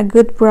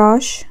good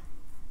brush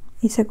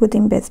is a good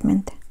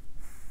investment,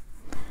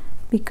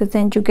 because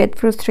then you get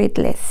frustrated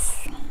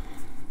less.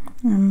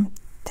 I'm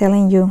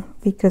telling you,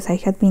 because I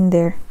had been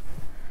there.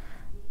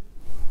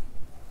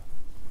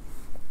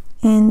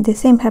 And the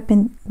same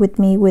happened with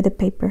me with the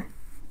paper.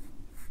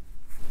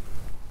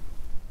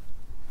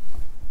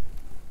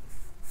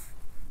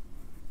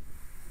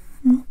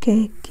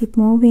 Okay, keep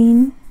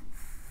moving,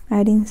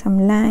 adding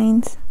some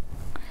lines.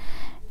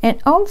 And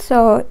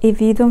also,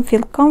 if you don't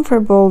feel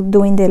comfortable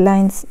doing the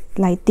lines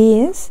like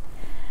this,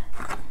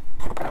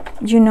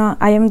 you know,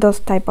 I am those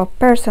type of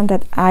person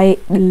that I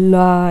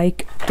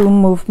like to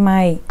move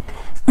my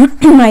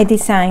my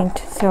design,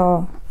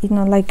 so it's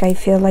not like I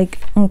feel like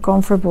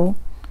uncomfortable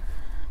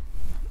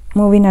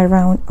moving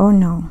around. Oh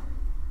no.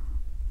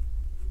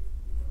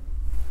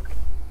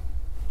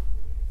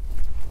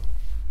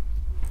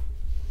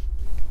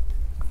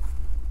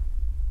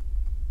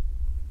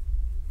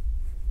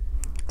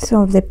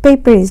 So the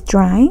paper is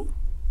dry,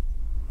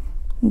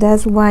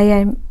 that's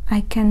why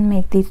I can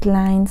make these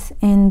lines,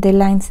 and the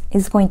lines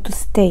is going to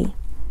stay.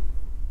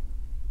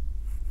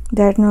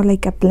 They're not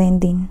like a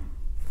blending.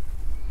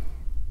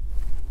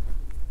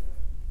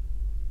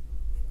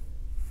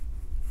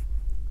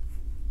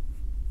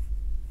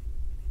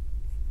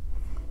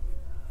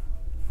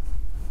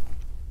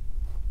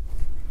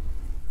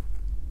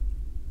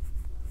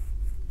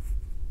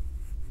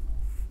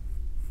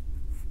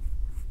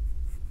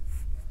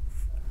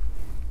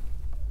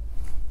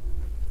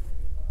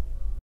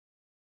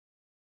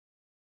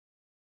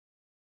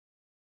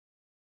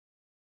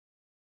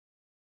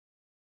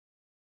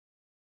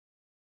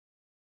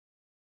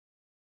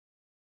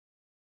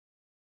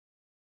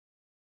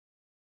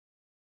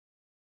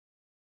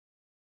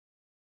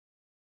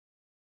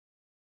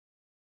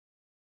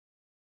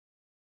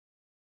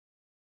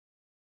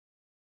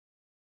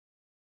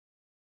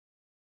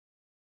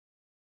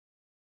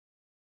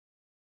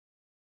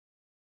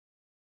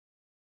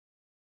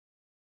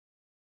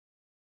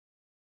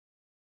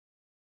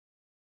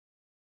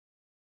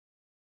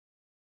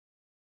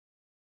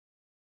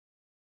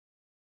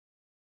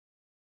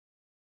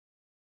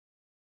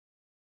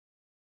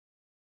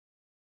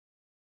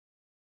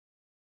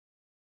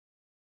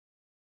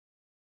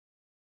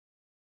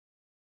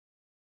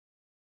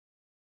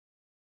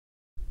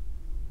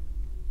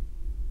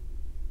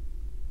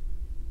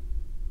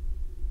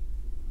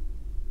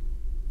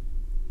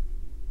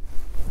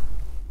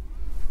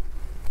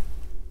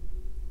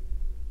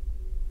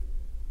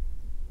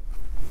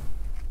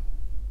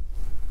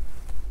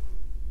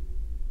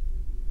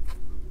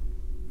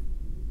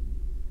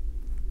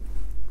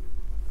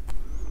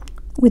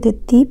 With a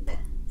tip,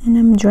 and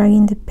I'm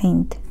dragging the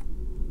paint.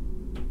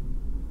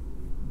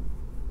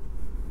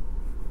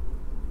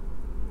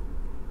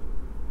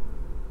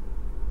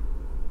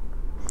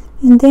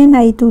 And then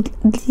I do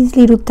these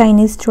little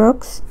tiny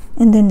strokes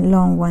and then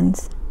long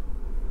ones.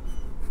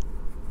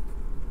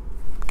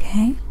 Okay.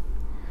 Okay,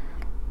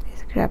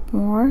 let's grab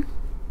more.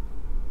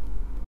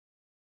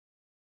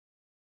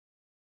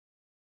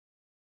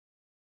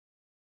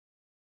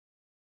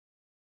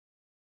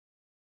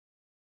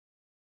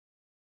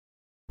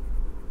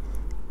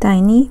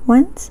 Tiny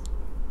ones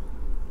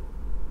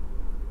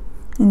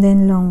and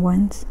then long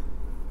ones.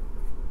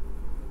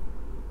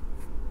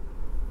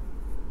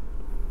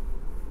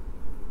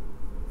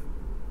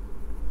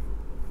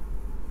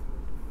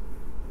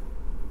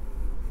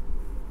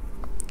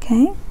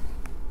 Okay,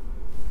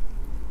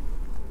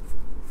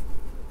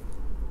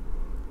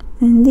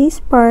 and this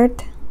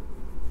part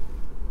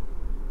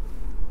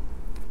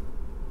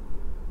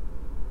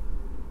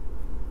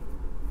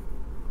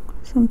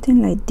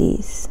something like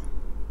this,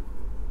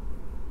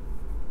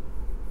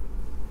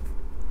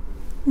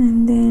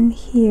 and then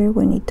here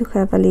we need to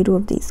have a little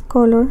of this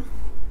color.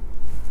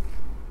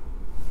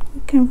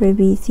 We can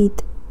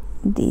revisit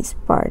this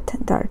part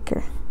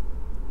darker.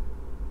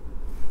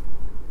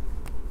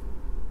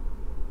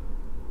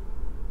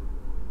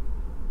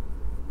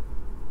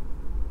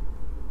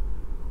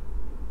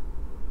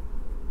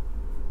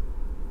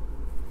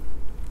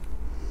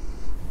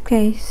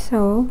 Okay,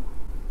 so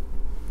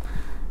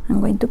I'm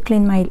going to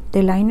clean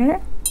the liner,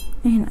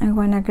 and I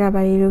want to grab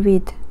a little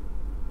bit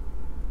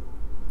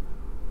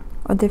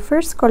of the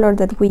first color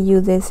that we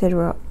use,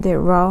 the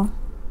raw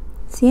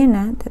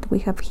sienna that we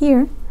have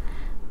here,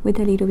 with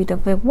a little bit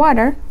of the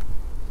water,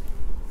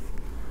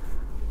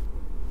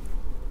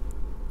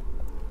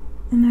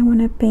 and I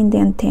want to paint the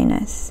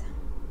antennas.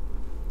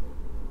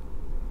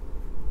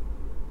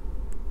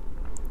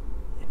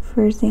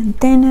 First the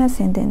antennas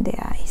and then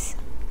the eyes.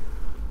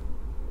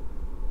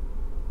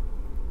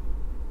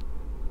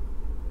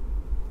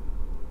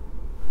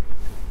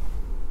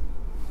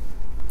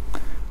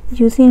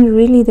 Using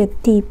really the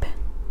tip,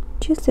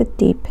 just the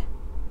tip.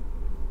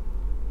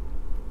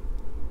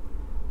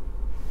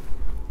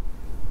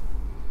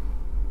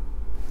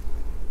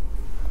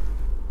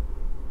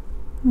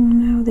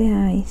 Now the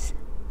eyes.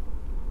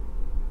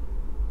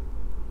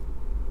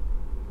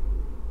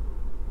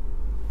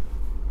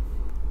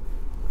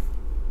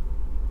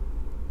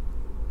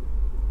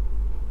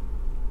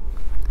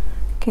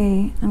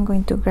 Okay, I'm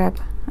going to grab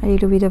a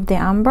little bit of the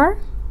amber,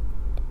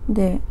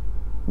 the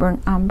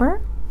burnt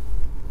amber.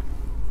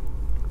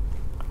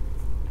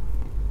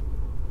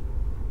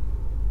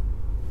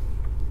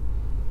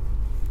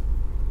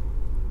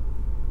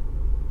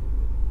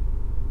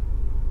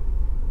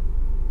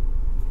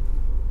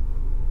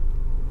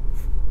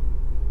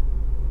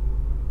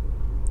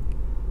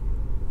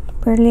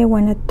 Barely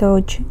want to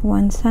touch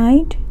one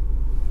side,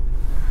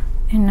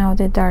 and now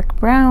the dark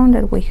brown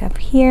that we have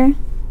here,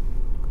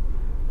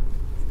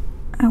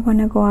 I want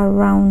to go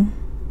around.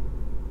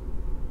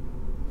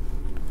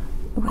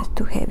 It was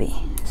too heavy,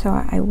 so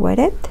I wet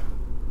it,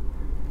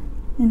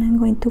 and I'm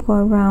going to go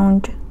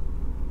around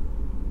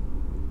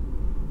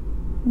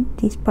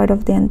this part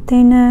of the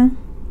antenna.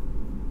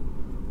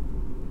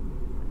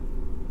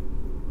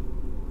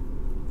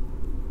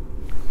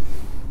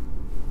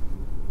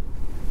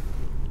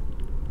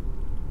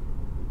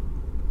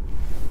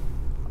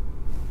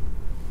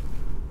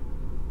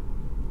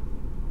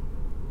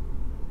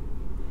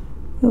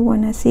 We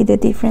want to see the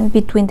difference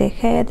between the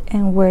head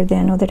and where the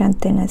another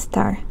antenna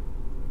start.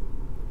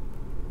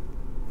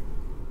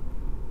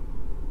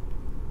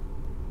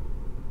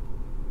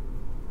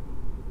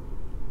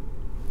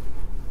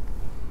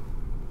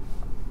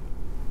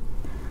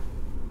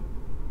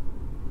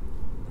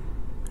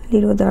 A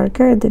little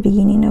darker at the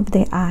beginning of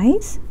the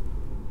eyes.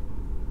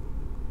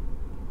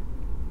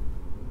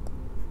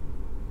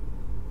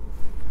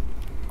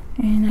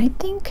 And I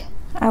think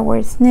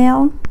our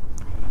snail,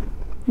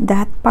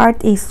 that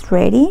part is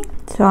ready,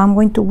 so I'm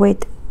going to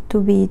wait to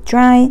be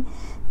dry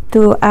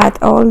to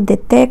add all the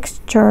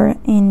texture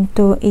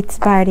into its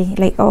body,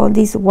 like all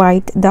these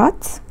white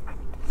dots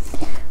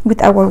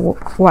with our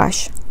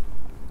wash.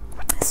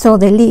 So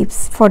the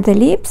lips, for the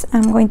lips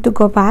I'm going to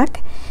go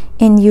back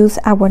and use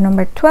our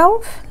number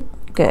 12.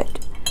 Good.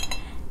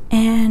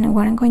 And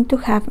what I'm going to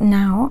have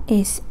now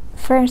is,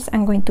 first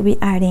I'm going to be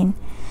adding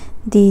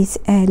this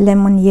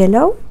lemon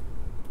yellow.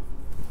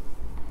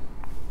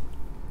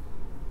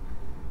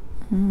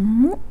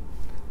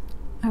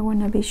 I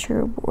want to be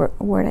sure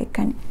where I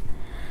can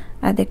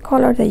add the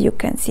color that you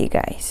can see,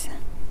 guys.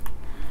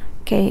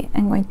 Okay,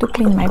 I'm going to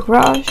clean my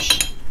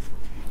brush.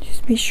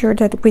 Just be sure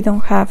that we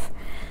don't have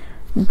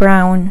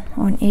brown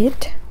on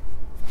it.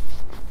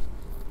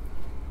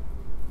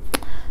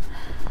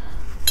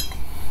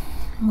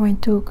 I'm going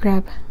to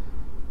grab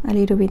a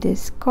little bit of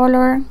this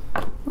color,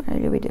 a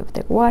little bit of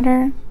the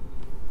water,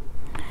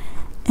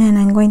 and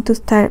I'm going to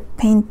start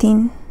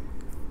painting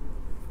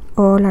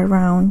all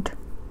around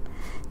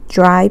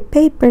dry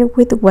paper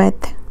with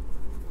wet.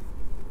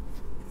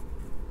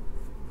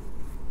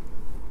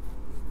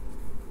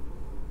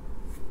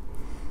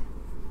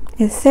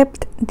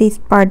 Except this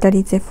part that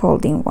is a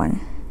folding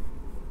one.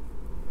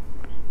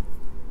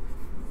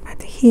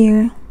 But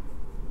here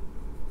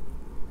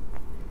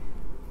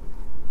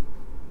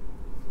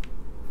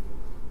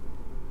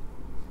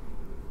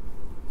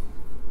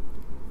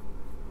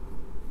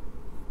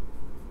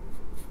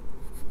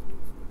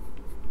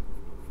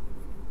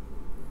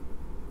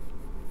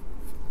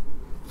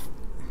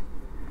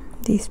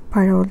This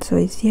part also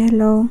is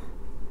yellow.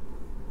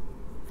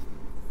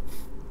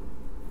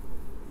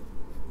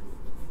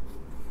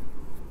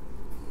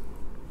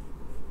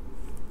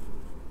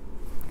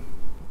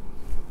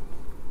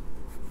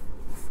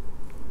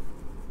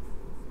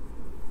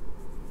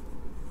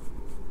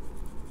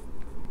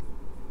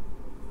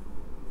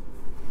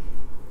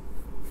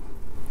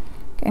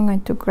 I'm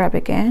going to grab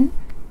again,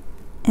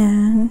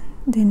 and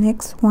the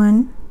next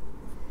one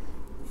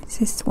is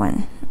this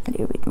one, a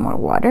little bit more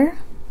water.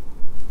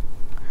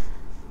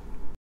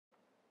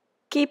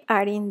 Keep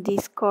adding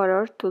this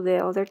color to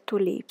the other two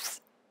leaves.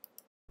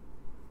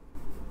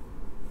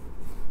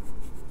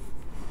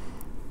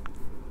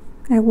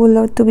 I would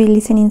love to be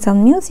listening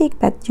some music,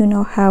 but you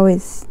know how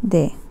is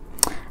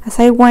as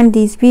I want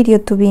this video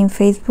to be in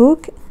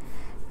Facebook,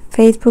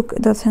 Facebook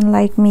doesn't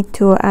like me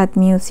to add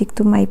music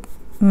to my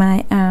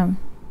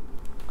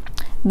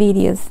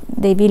videos.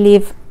 They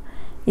believe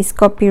it's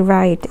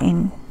copyright.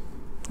 In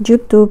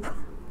YouTube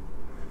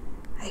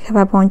I have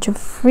a bunch of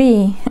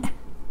free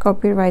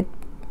copyright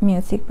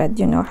music, but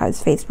you know how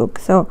it's Facebook.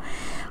 So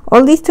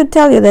all this to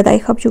tell you that I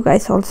hope you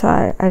guys also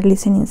are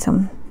listening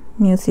some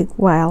music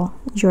while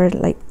you're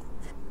like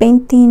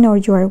painting or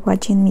you are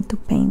watching me to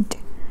paint.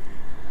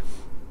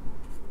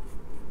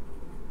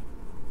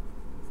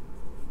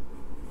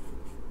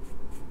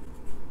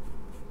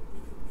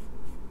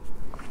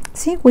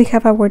 See, we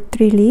have our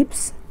 3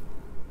 leaves.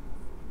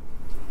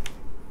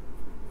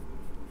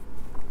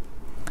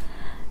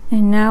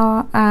 And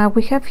now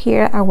we have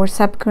here our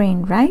sap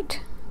green,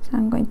 right? So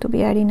I'm going to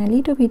be adding a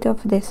little bit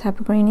of the sap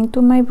green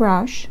into my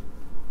brush.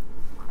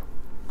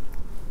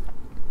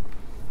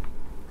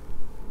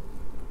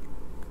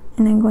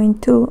 And I'm going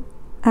to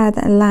add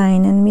a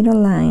line, a middle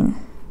line.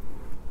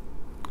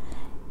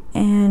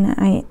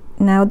 And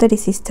now that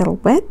it is still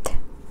wet,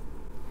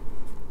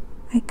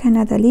 I can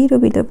add a little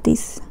bit of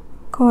this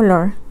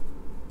color.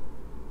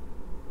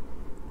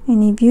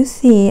 And if you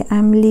see,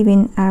 I'm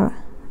leaving a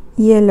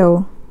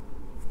yellow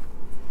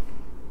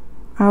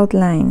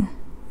outline.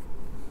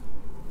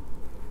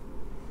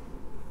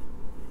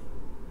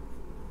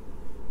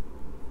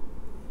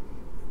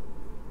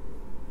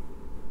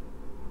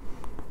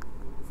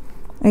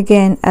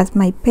 Again, as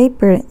my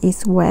paper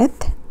is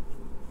wet,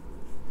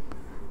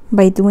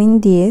 by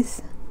doing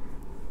this,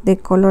 the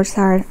colors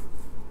are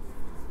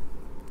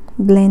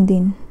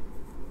blending.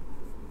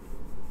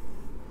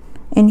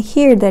 And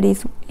here that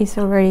is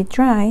already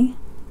dry,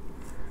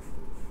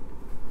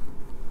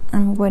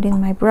 I'm wetting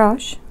my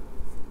brush.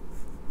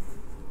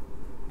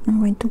 I'm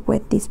going to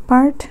wet this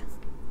part,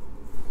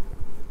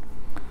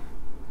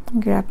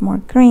 grab more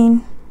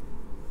green,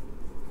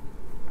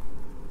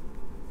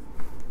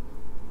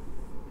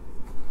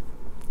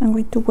 I'm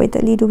going to wait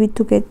a little bit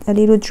to get a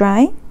little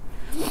dry.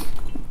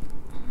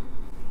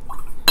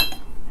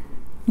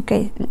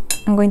 Okay,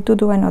 I'm going to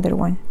do another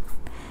one,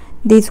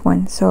 this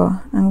one, so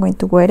I'm going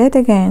to wet it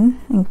again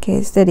in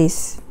case that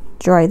is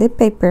dry the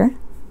paper.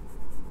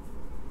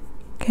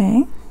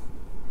 Okay,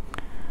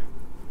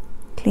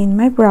 clean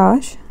my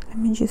brush. Let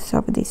me just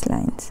soft these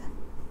lines.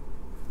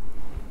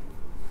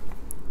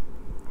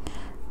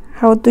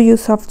 How do you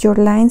soft your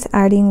lines?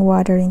 Adding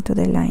water into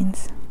the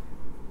lines.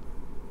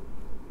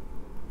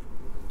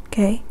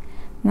 Okay,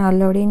 now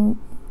loading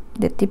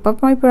the tip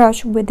of my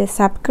brush with the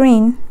sap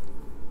green,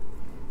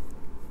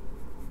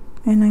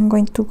 and I'm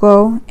going to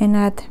go and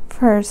add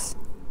first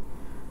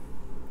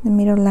the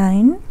middle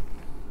line,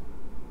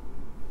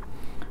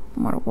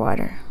 more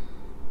water,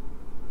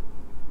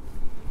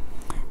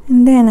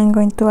 and then I'm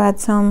going to add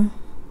some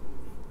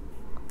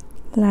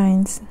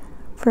lines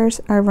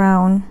first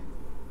around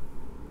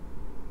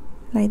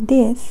like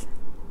this,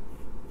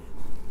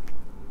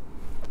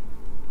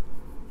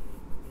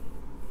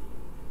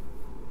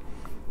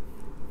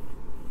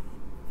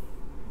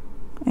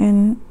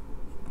 and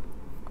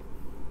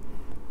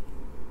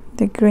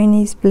the green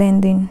is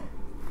blending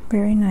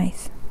very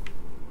nice.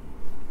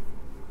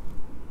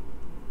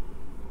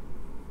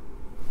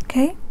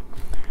 Okay,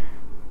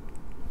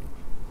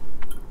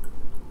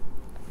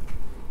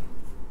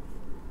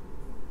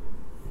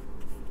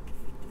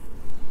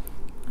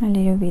 a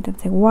little bit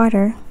of the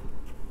water.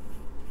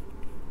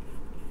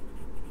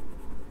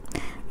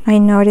 I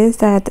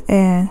noticed that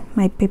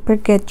my paper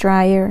get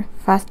drier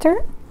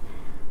faster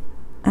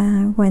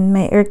when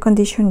my air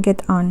conditioner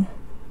get on.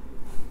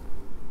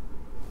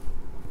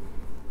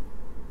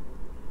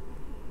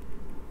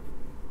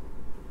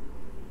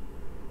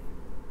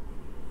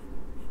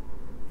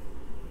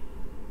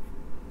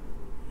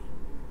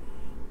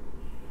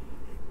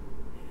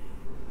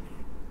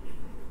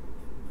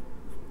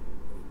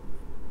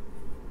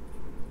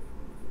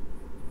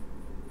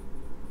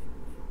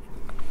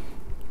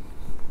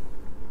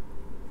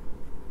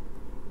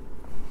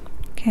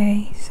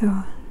 Okay,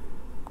 so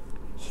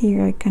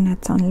here I can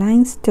add some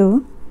lines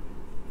too.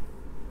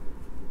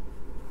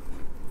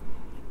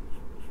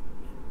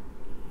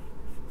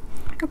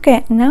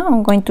 Okay, now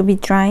I'm going to be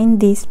drying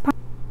this part.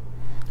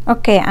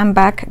 Okay, I'm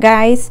back,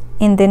 guys.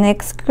 In the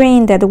next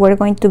green that we're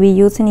going to be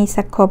using is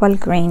a cobalt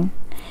green,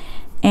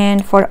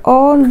 and for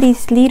all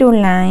these little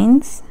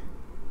lines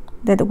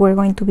that we're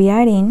going to be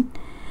adding,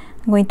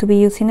 I'm going to be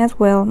using as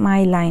well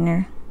my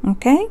liner.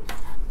 Okay,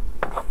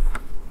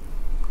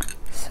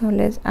 so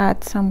let's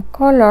add some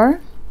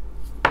color.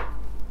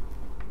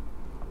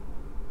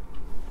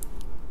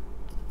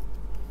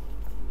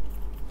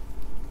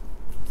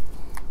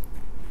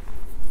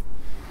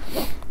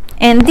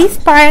 And this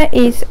part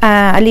is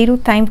a little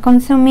time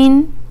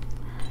consuming,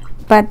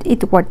 but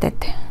it's worth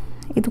it.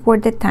 It's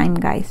worth the time,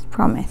 guys,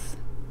 promise.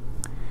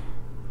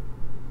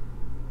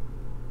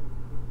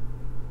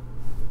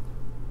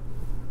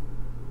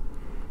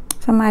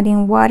 So I'm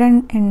adding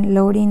water and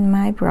loading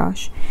my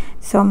brush.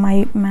 So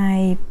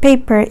my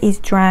paper is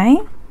dry,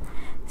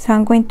 so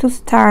I'm going to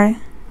start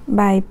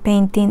by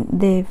painting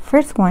the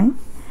first one.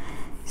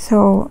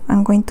 So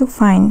I'm going to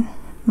find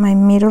my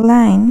middle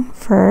line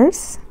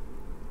first,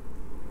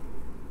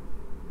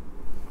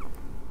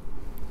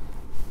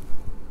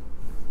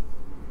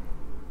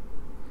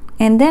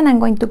 and then I'm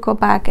going to go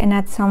back and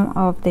add some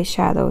of the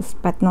shadows,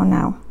 but not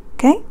now.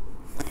 Okay,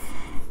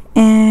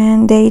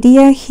 and the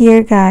idea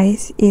here,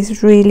 guys,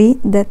 is really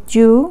that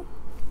you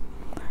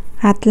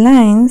add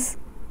lines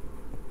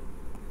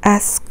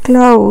as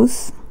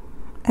close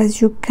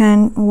as you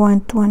can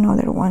one to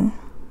another one.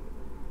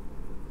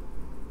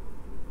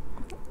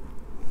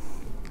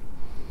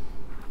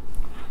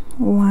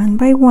 One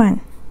by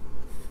one.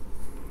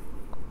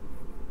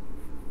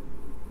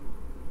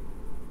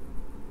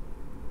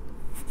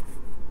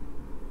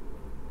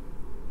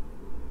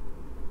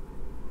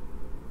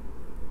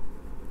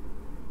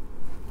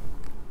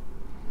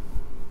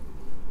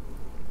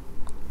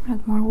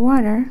 Add more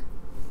water.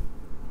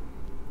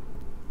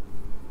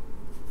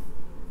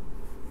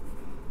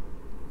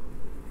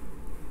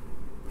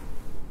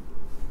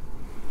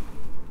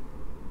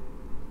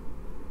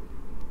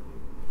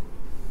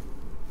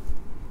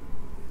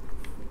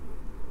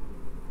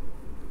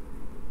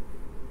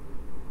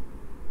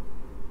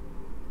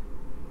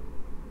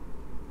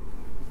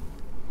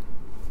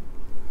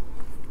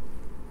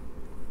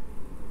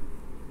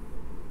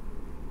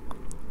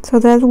 So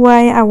that's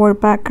why our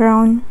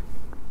background,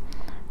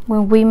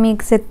 when we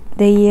mix it,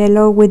 the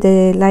yellow with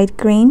the light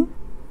green,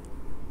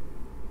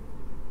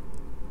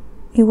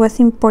 it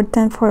was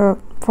important for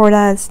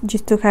us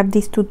just to have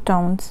these two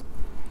tones,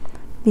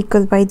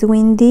 because by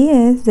doing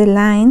this, the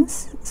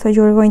lines, so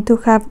you're going to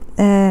have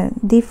a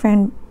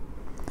different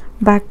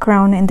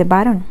background in the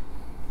bottom.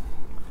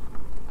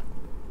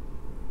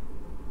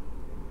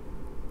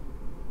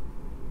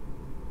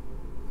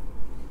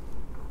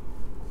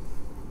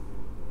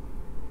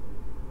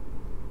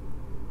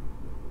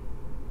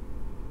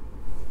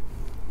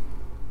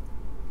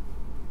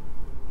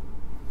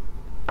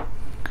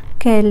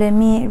 Okay, let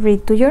me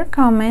read to your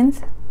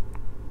comments.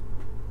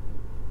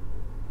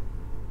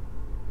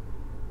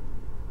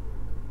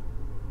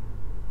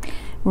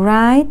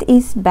 Right,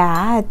 it's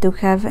bad to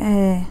have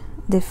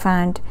the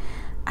fan.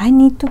 I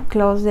need to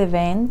close the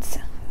vents,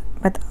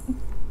 but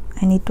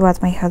I need to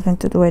ask my husband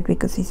to do it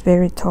because it's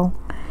very tall.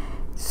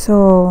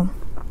 So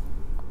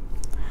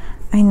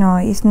I know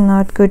it's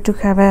not good to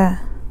have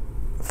a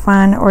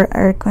fan or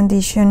air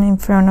condition in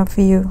front of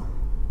you.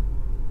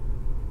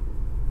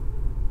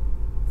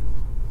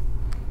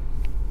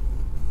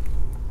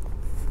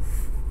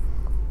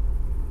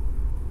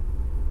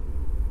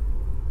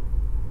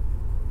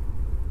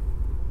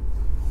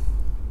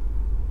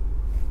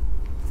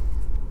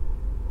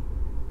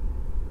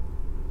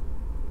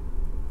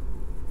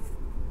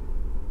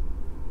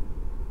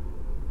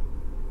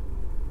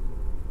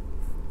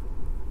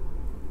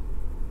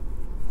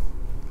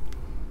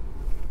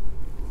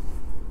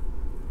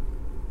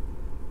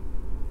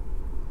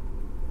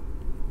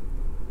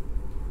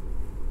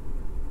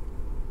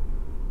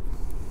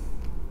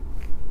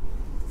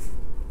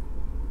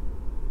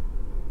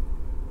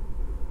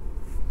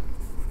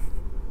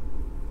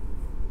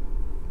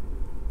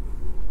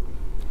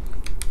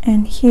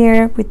 And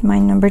here with my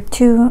number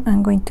 2,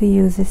 I'm going to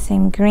use the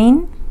same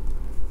green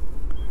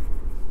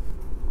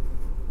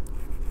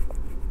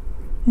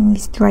and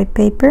this dry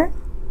paper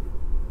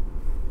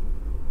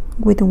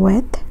with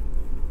wet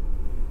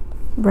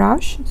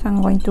brush. So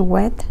I'm going to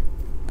wet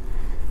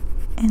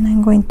and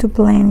I'm going to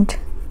blend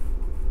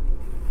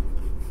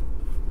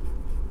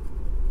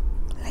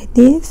like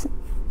this,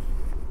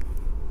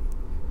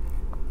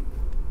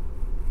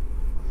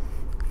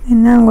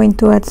 and now I'm going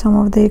to add some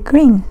of the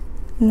green,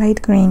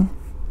 light green,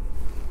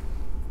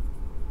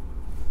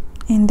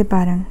 in the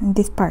bottom, in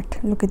this part.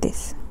 Look at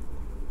this.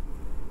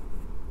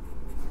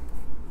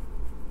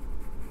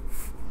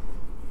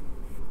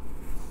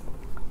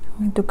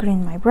 I'm going to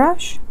clean my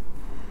brush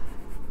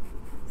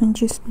and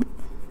just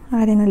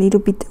adding a little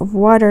bit of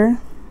water.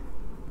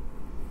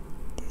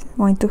 This is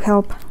going to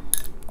help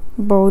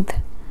both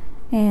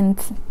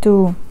ends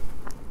to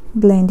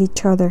blend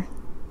each other.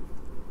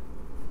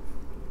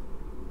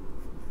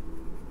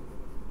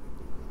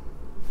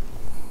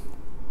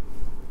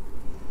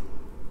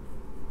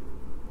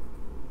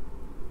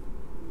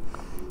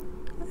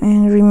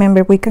 And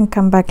remember, we can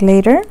come back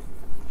later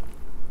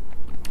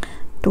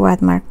to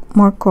add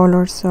more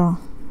color, so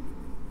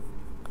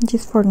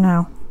just for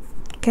now.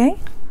 Okay,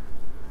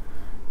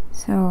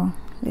 So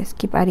let's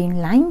keep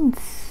adding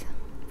lines.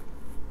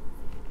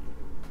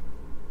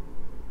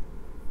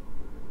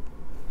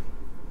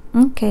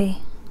 Okay.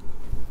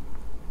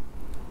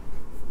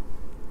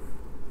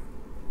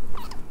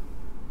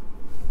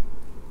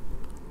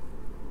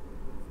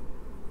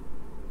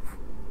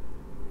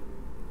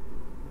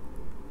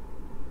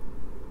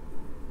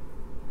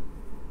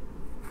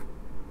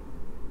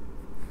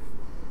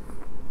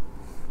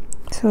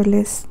 So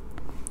let's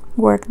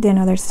work the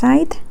other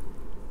side.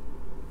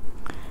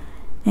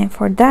 And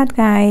for that,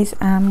 guys,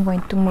 I'm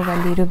going to move a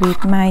little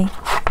bit my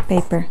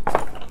paper.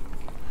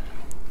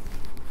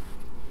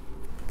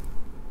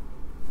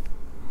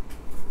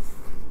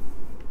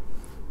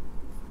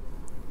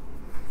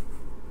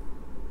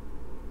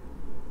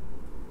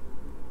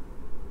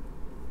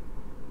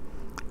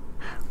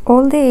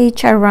 All the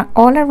edge around,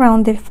 all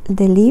around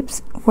the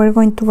leaves, we're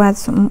going to add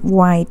some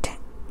white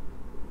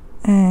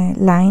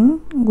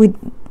line. With,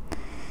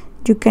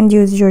 you can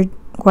use your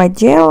white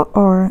gel,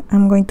 or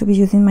I'm going to be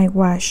using my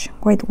wash,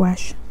 white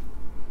wash.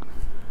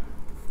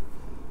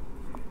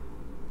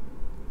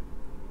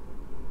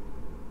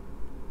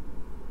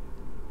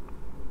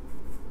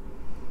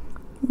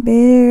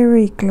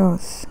 Very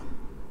close.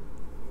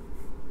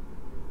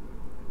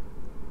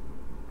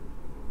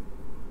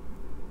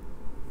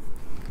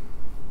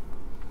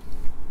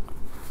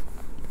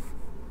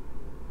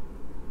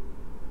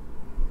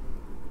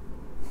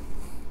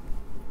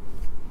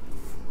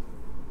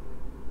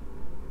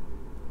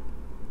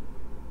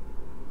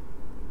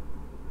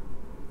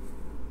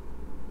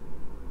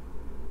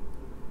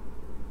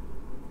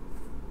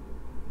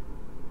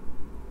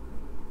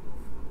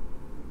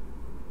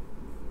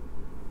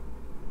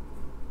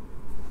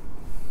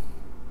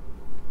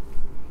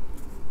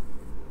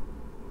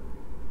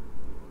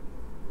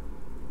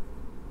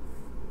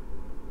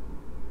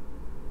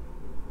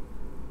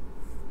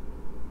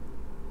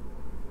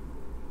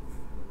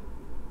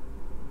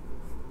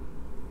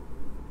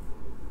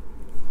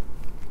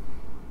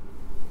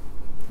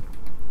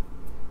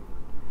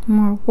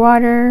 More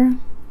water,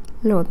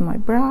 load my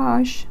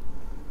brush.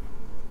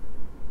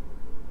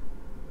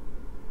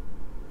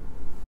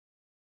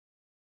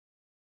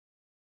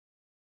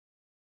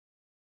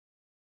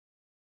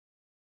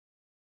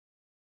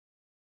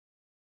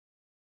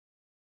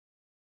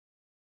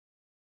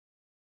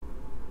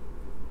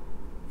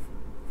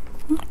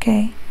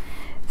 Okay,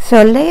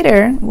 so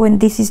later when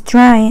this is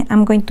dry,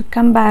 I'm going to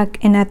come back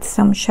and add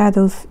some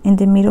shadows in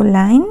the middle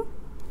line.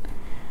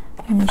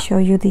 Let me show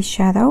you this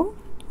shadow.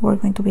 We're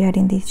going to be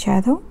adding this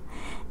shadow,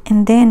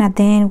 and then at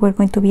the end we're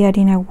going to be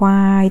adding a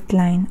white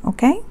line.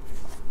 Okay,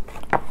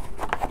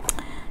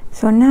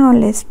 so now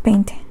let's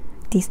paint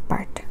this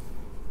part,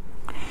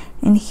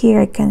 and here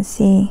I can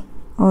see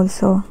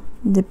also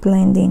the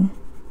blending,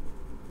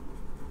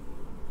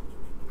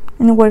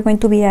 and we're going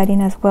to be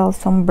adding as well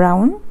some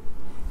brown.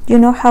 You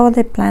know how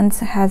the plants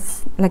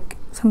has like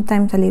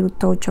sometimes a little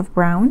touch of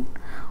brown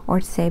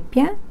or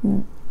sepia?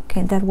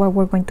 Okay, that's what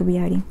we're going to be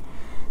adding.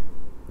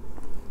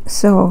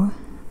 So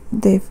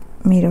the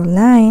middle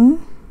line,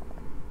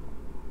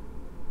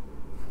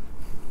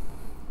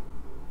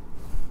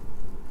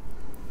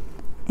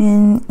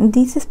 and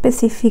this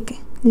specific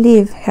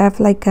leaf have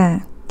like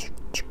a,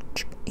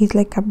 it's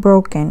like a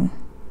broken,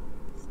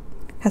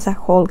 has a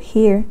hole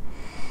here,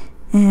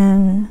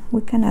 and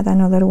we can add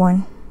another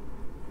one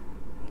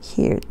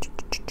here.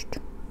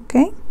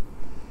 Okay,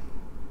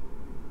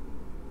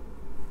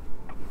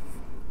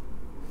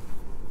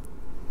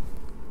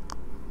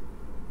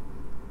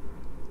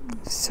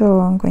 so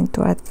I'm going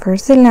to add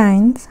first the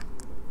lines,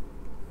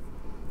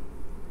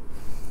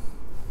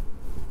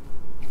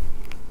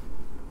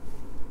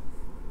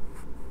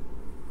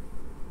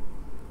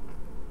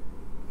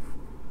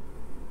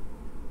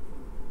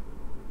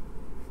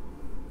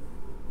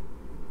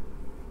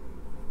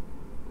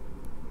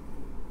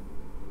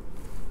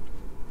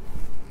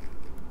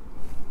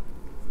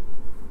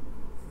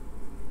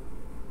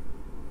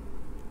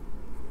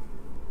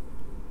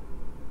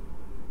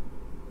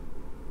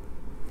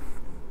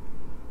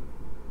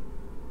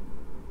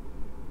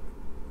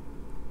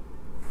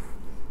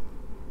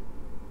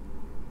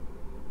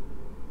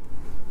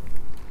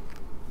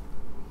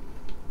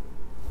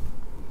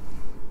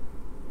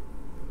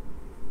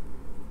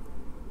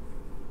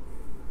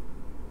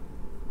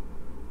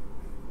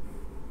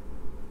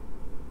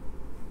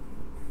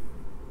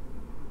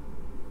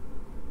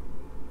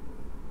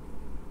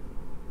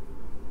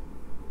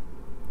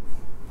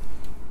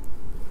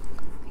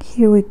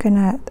 here we can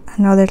add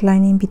another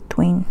line in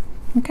between.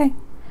 Okay,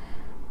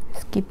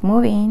 let's keep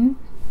moving.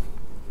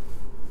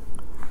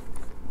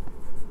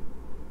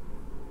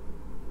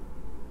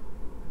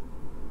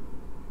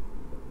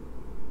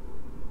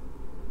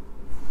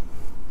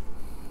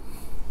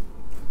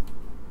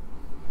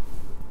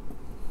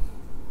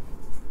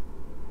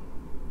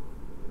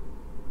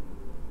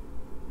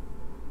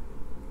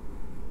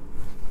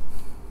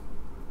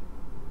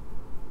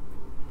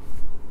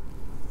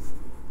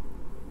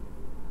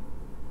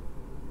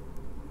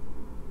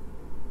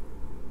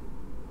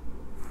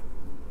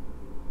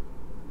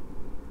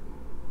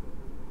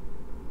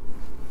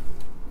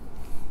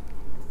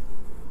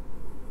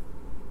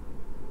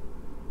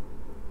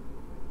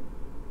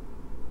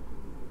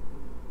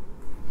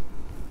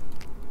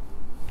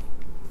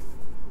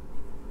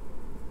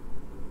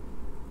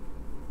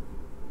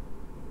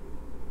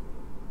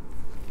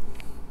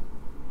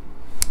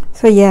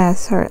 So yeah,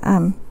 sorry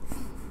that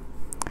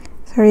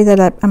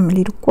I'm a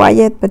little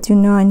quiet, but you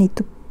know I need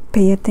to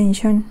pay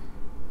attention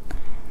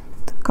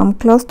to come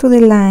close to the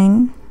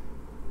line.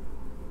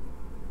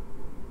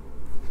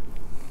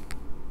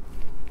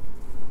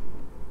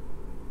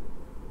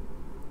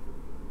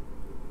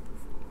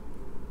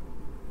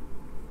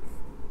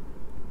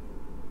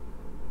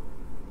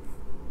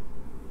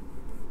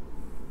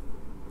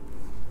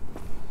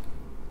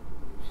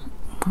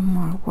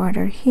 More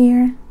water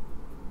here.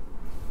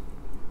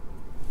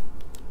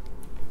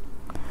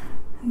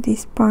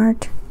 This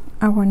part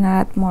I want to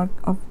add more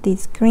of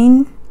this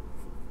green,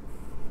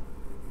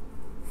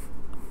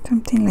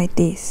 something like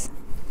this.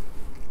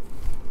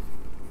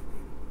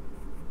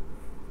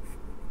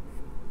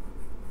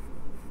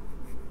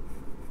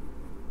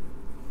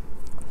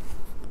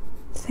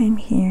 Same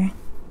here.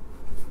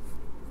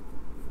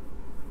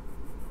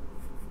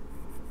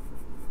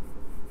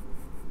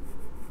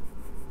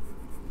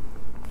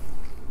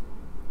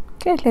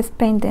 Okay, let's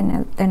paint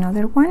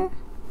another one.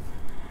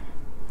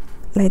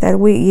 Like that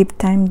we give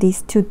time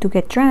these two to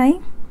get dry.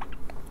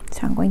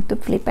 So I'm going to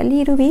flip a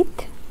little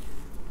bit.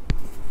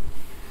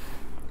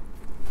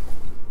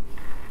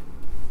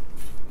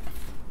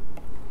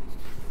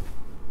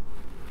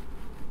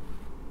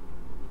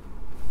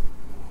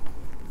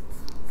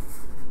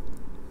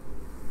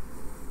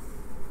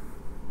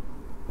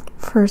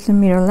 First the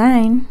middle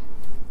line,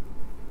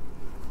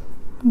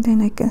 then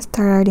I can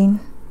start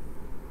adding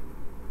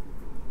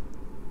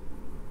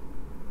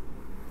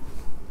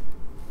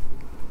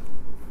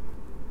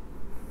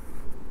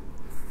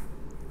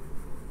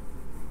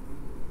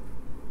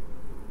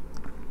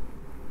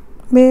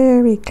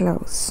very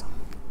close.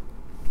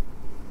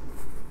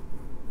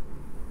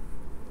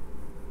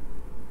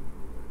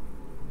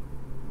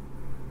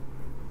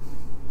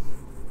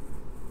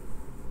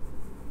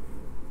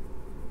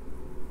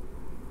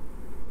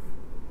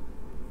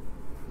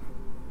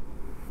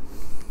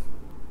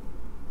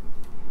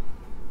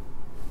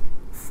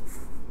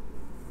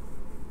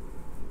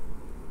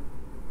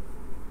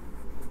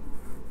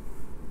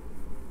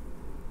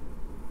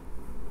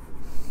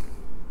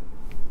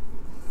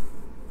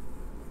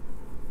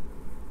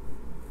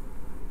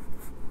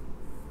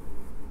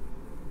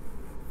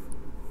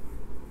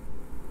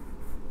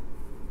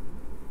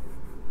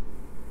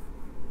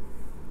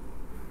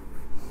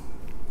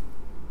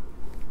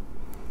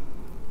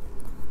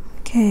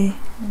 Okay,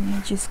 let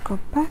me just go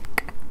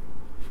back.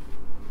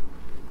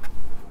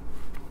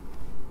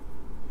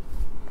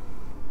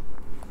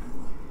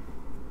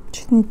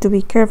 Just need to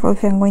be careful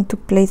if I'm going to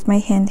place my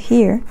hand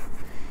here,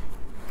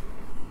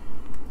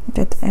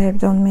 that I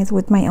don't mess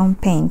with my own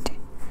paint.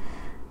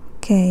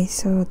 Okay,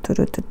 so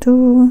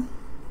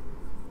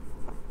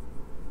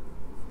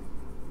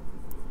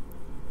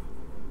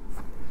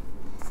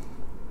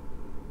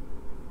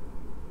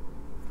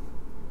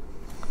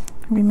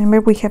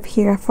remember we have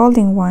here a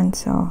folding one,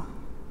 so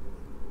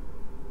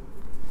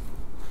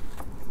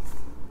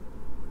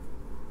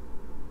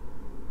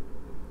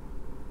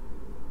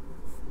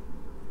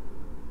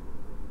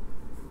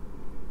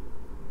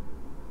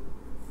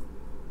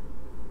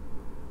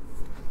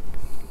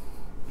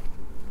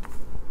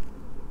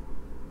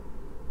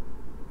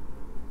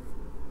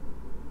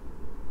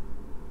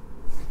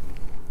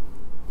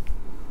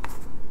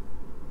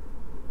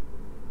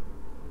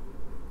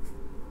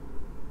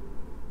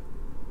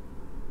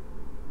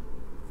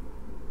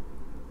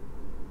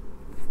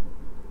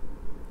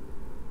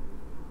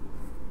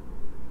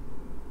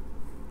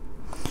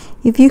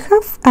if you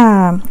have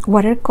a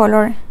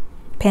watercolor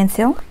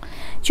pencil,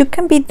 you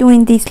can be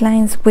doing these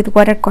lines with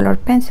watercolor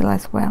pencil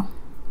as well,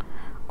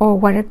 or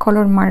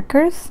watercolor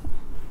markers.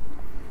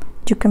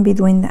 You can be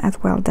doing that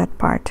as well, that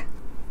part.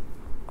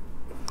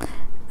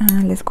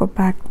 Let's go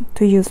back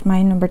to use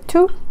my number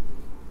 2,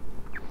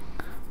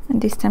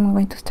 and this time I'm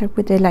going to start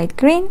with the light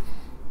green.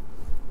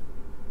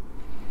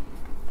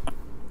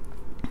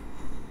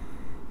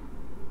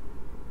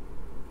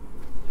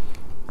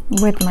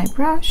 With my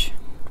brush,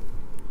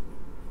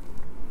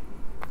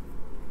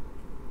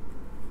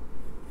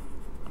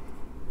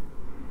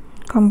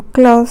 come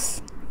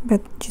close,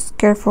 but just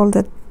careful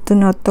that do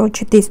not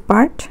touch this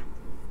part.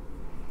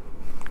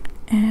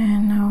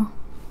 And now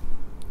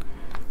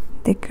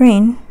the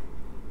green.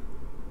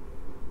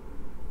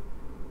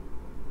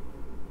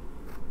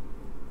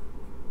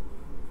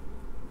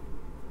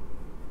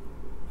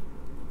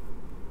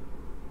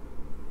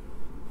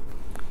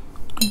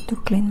 I'm going to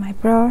clean my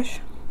brush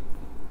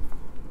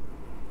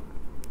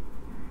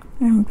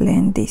and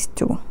blend these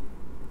two.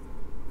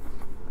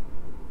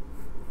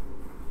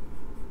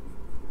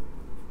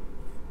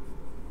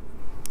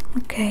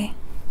 Okay,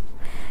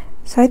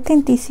 so I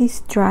think this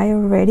is dry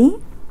already.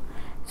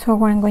 So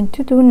what I'm going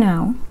to do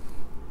now,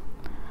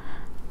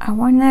 I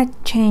want to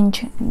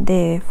change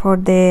for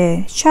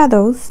the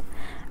shadows,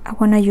 I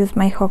want to use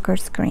my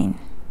Hawker's green.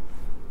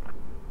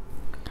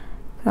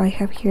 So I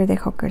have here the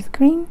Hawker's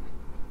green.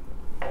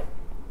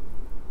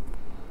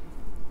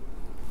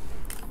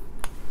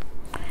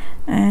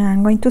 And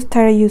I'm going to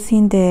start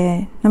using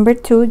the number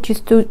 2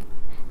 just to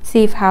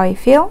see how I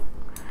feel.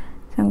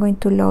 So I'm going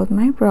to load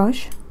my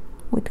brush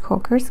with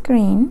Hawker's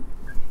green.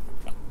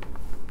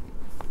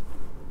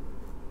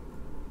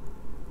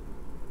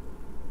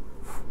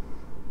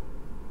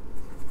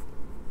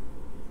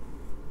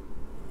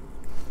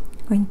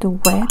 Going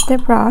to wet the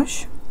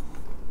brush,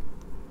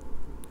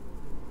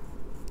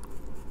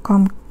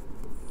 come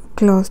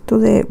close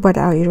to what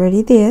I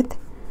already did,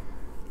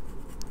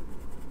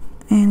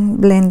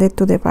 and blend it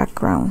to the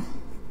background.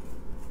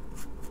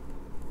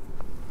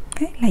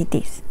 Okay, like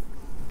this.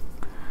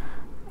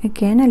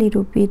 Again, a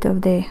little bit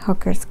of the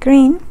Hawker's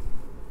green,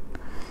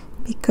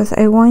 because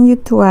I want you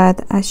to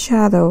add a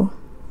shadow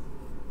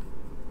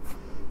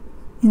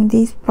in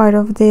this part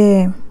of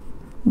the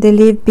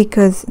leaf,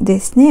 because the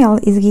snail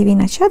is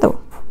giving a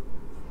shadow,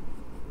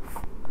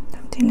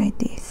 something like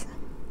this.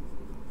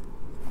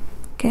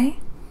 Okay,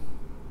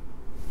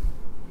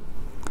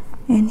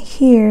 and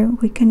here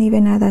we can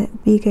even add a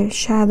bigger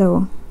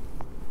shadow.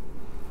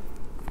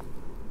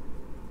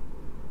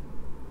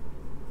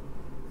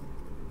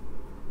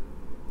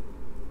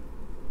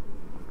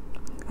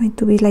 It's going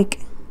to be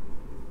like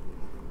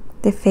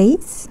the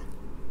face.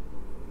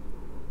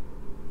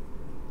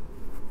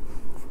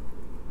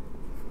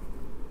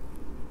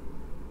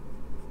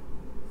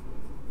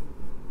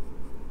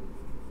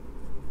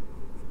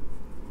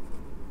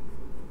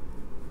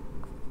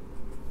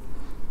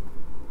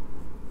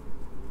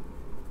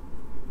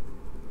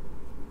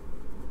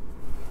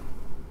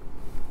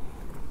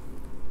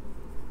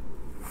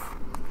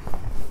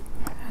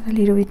 A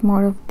little bit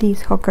more of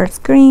this Hawker's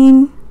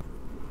green.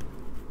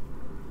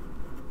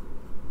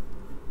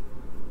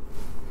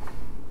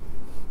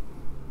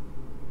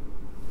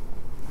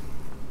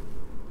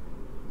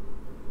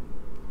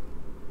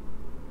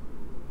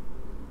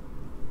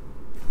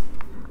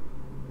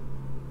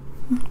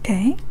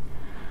 Okay,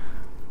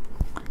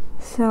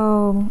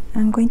 so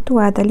I'm going to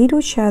add a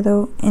little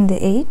shadow in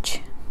the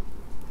edge.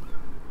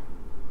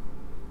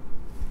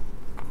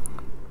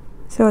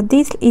 So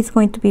this is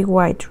going to be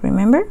white,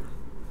 remember?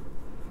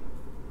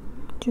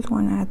 Just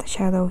want to add a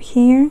shadow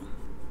here.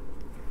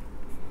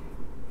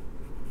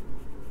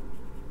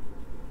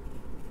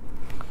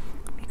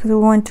 Because we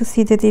want to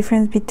see the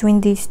difference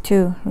between these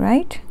two,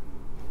 right?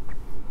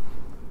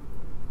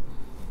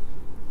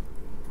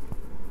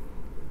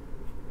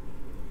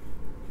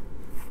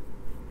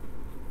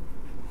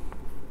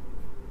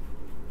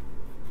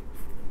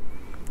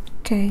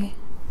 Okay,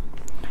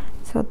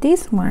 so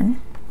this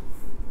one,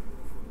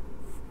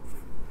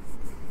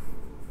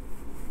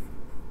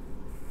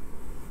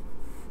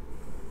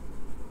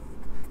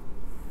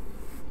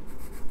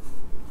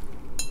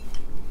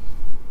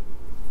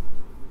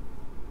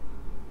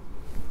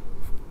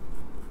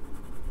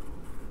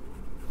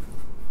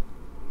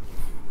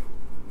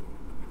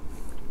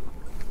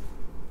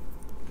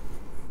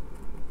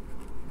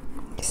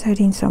 just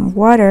adding some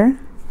water,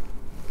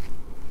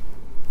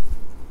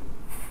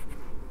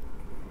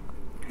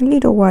 a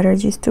little water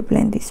just to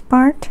blend this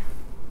part.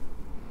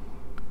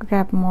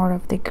 Grab more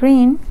of the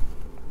green.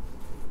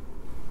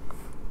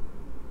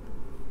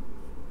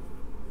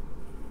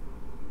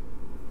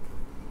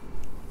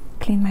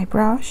 Clean my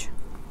brush.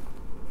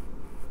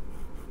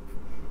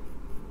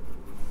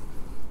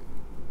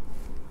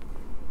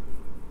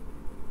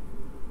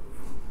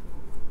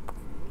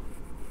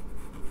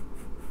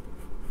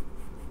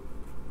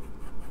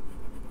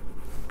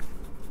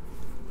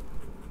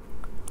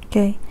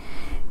 Okay,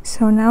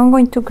 so now I'm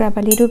going to grab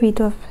a little bit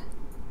of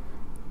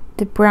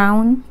the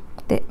brown,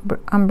 the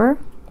umber,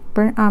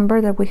 burnt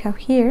umber that we have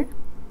here.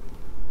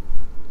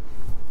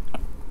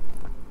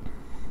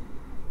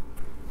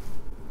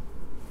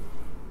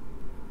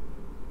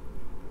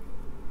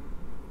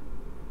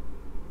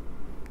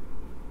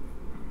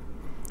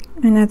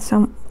 And add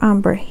some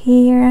umber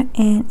here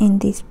and in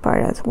this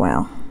part as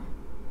well.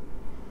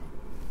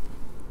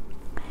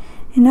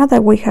 And now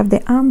that we have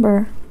the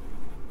umber,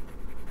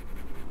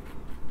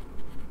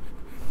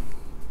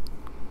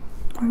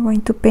 we're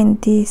going to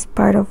paint this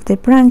part of the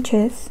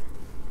branches,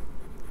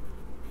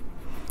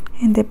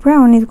 and the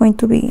brown is going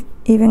to be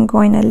even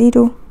going a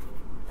little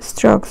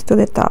strokes to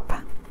the top.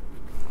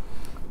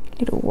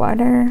 Little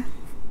water.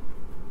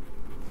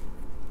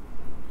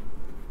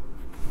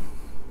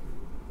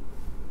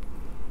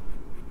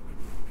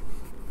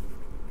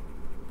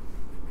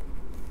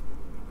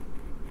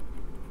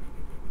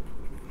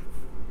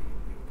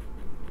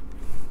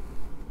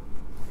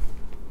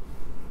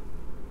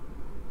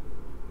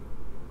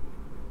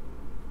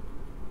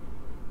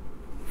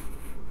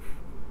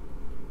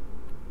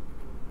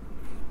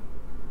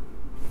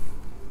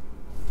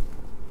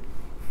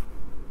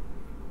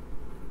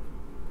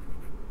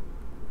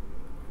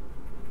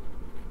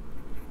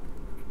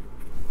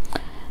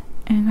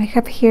 And I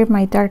have here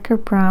my darker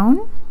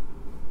brown,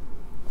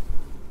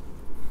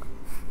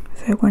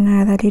 so I'm going to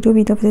add a little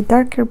bit of the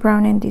darker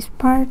brown in this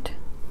part,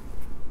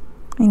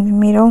 in the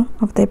middle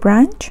of the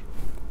branch.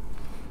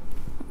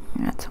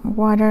 Add some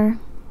water.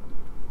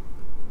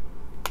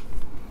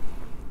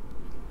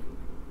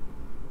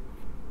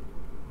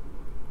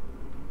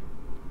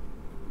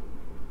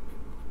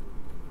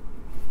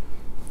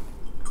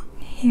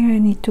 Here I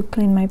need to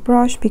clean my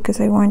brush because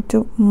I want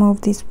to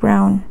move this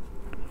brown.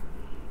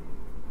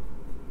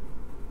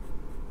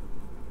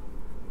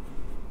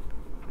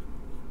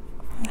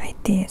 Like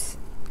this.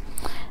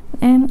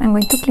 And I'm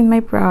going to clean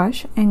my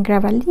brush and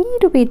grab a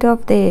little bit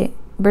of the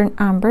burnt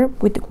umber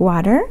with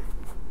water,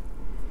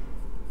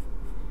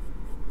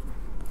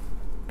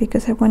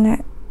 because I want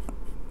to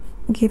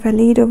give a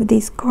little of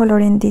this color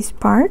in this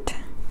part,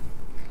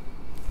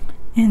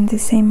 and the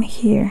same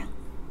here.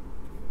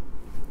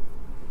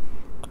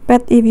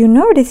 But if you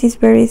notice, it's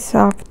very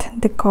soft,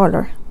 the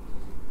color,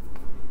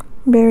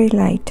 very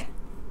light.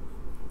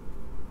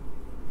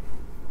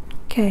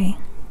 Okay,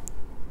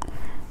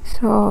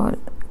 so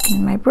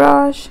in my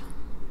brush,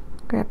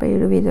 grab a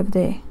little bit of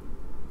the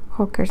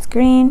Hawker's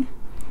green,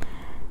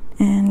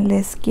 and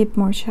let's give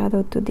more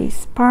shadow to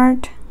this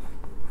part.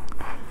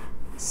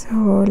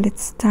 So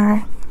let's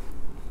start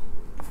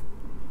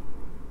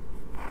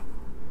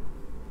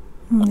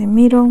in the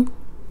middle.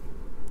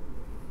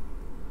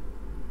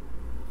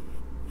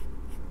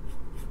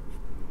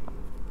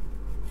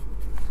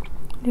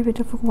 A little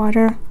bit of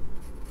water.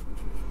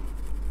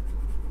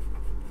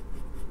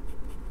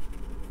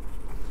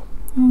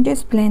 And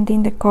just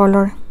blending the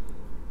color.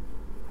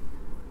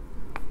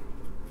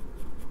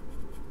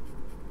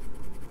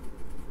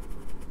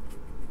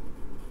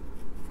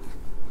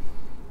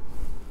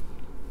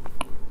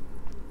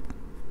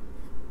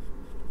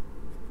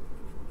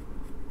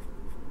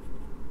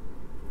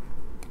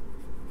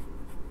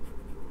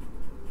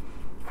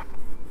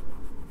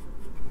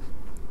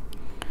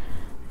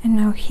 And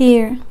now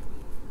here,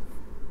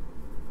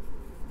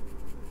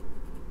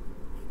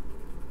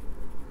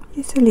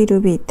 just a little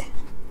bit.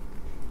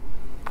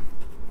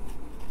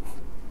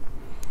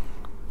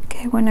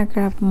 Okay, I want to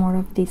grab more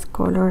of this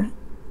color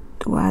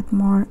to add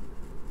more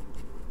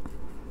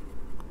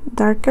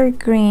darker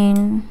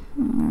green.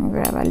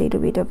 Grab a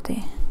little bit of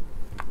the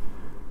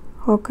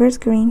Hawker's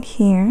green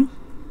here.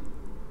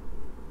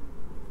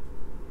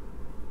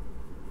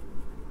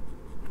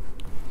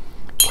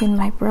 Clean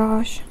my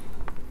brush.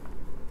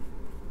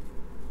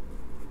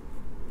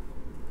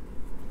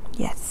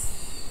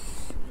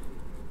 Yes.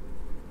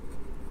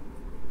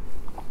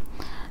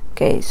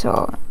 Okay,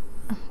 so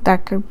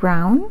darker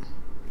brown.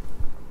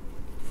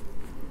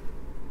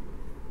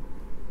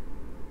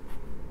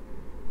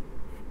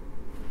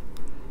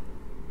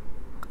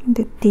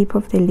 The tip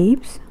of the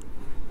lips.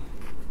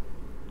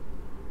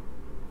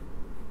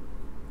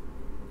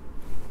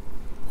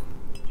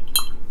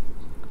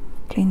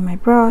 Clean my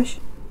brush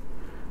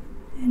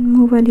and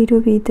move a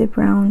little bit the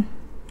brown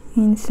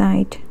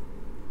inside.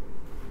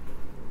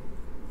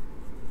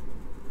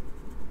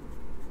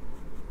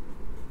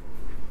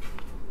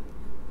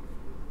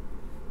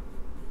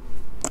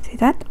 See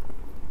that?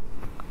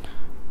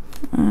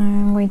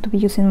 I'm going to be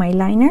using my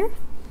liner.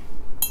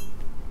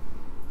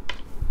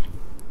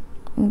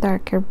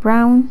 Darker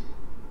brown.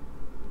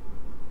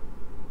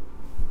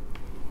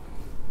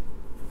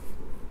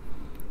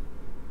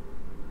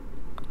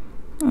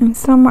 In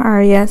some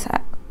areas,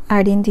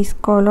 adding this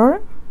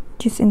color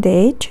just in the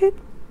edge,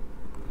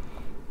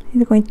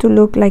 it's going to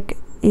look like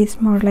it's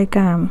more like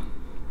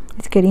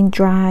it's getting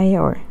dry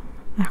or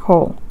a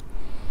hole.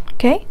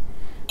 Okay,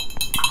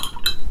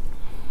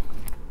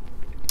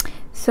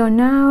 so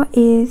now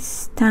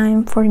it's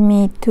time for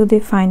me to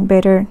define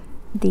better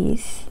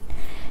this.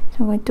 So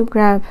I'm going to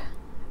grab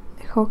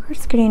the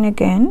Hawker's green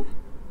again.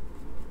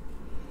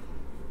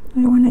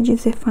 I want to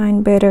just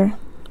define better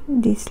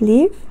this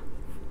leaf.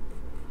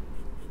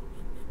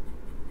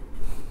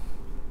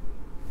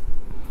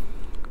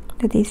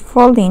 That is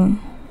folding.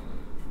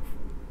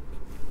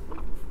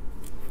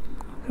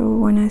 So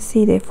when I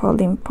see the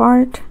folding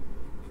part,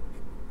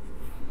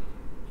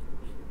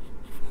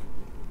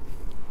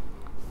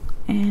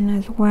 and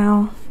as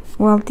well,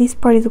 this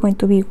part is going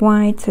to be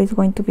white, so it's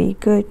going to be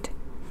good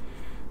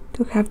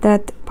to have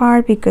that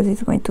part because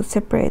it's going to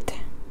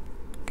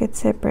get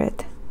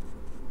separate.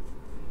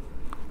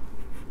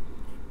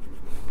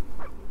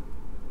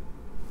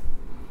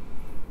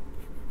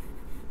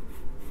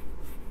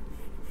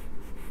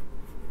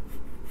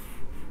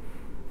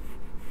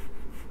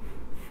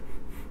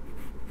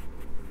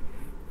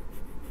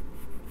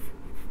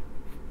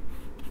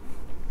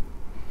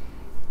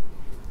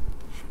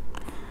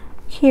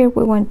 Here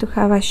we want to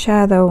have a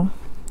shadow,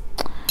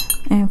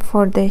 and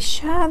for the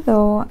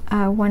shadow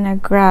I want to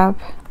grab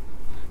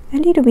a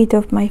little bit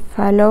of my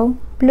phthalo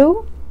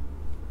blue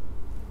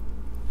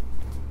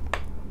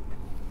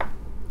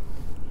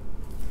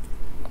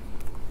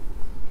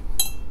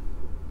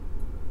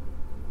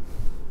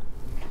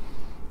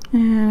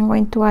and I'm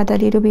going to add a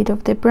little bit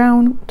of the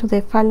brown to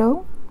the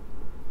phthalo,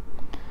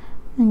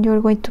 and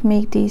you're going to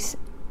make this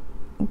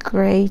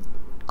gray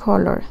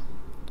color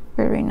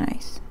very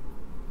nice.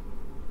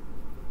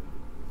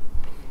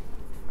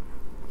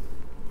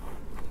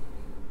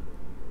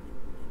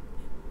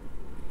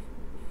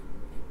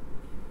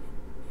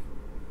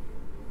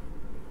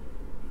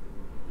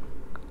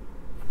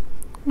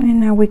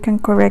 And now we can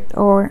correct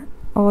all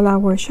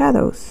our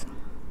shadows.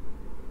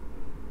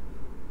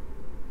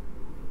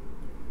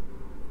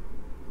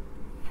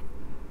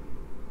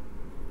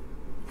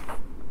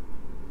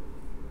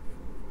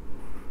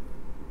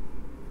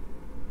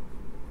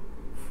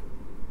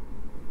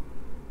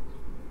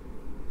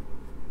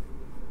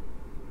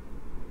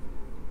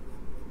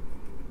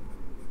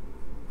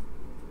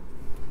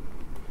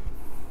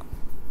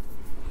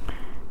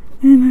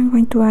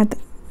 going to add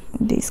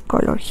this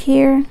color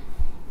here.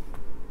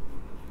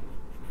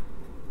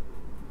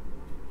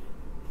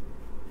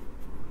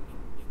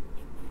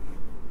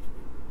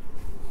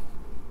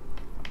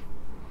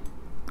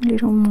 A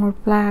little more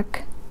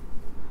black,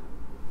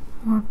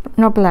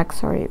 no black,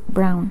 sorry,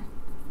 brown,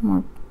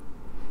 more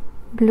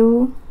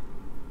blue,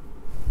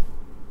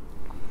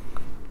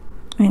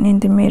 and in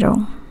the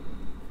middle.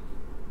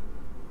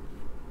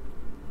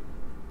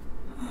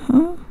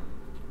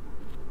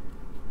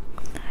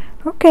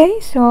 Okay,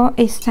 so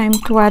it's time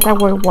to add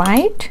our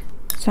white.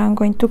 So I'm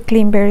going to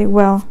clean very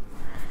well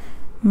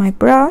my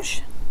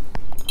brush.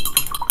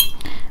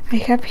 I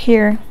have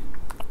here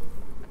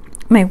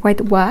my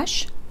white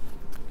wash.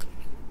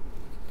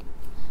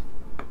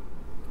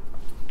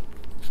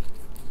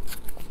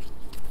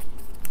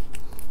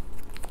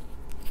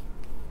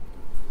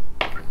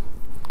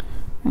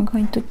 I'm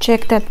going to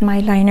check that my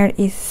liner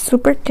is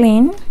super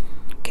clean.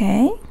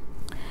 Okay,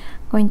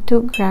 going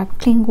to grab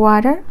clean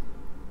water,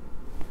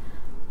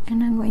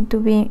 and I'm going to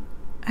be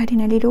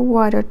adding a little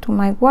water to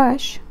my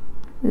wash,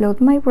 load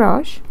my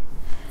brush,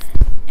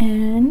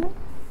 and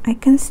I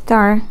can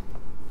start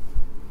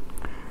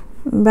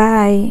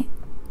by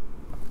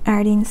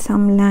adding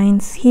some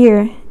lines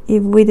here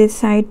if we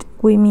decide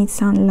we need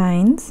some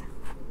lines.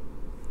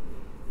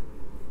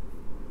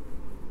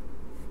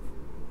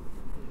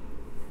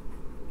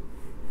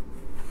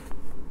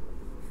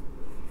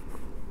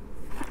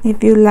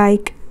 If you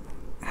like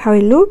how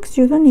it looks,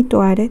 you don't need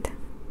to add it.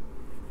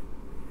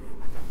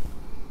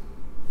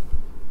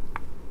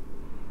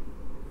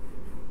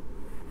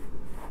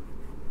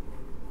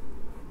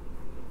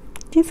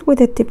 Just with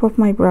the tip of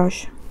my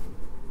brush.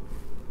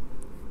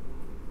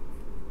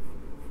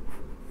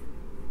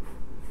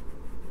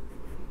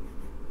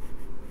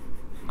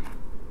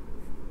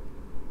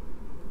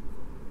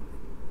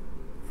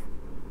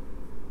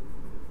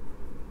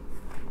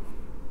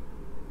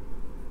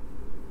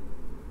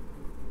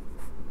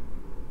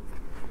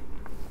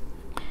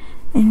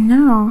 And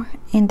now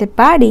in the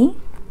body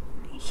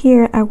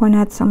here I want to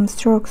add some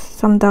strokes,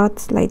 some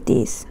dots like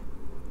this.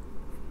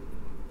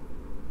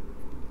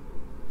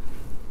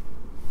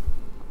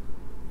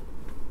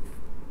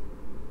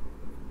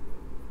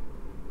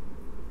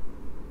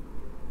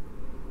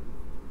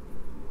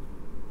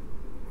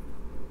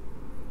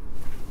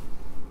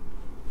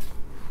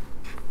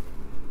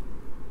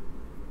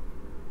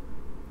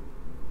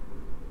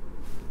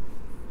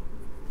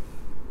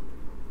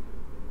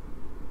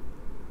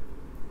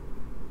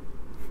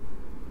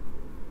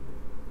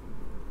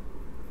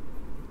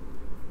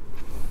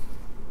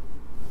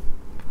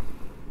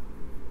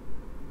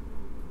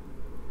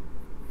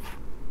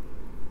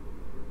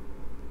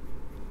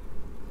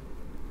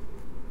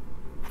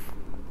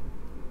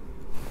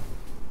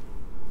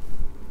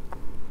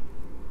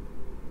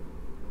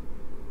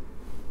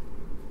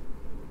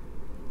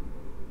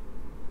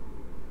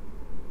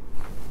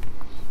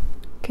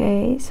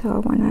 Okay, so I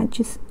want to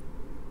just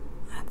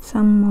add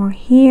some more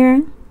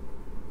here.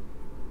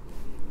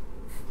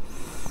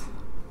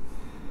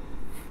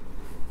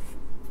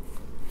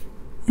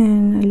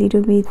 And a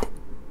little bit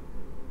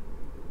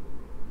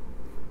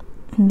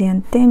in the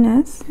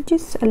antennas,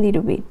 just a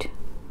little bit.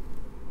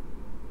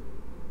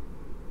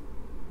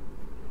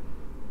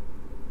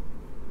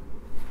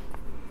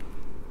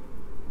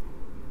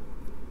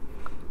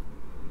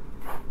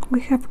 We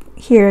have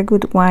here a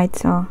good white,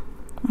 so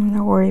I'm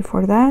not worried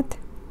for that.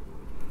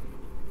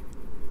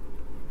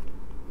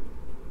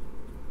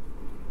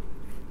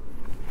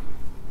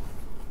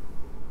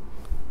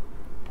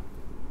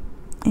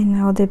 And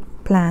now the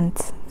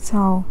plants.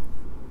 So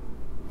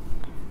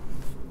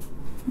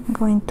I'm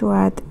going to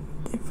add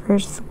the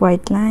first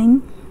white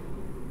line.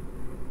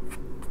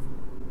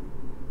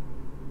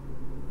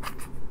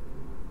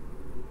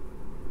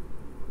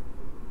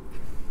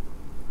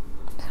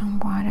 Some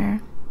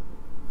water.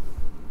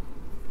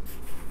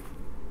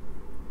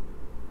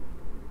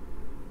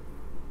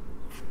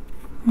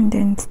 And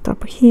then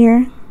stop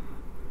here.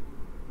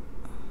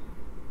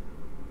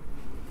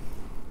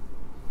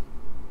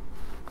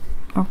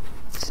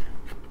 Oops.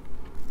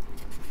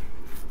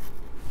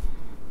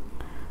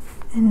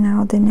 And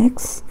now the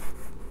next.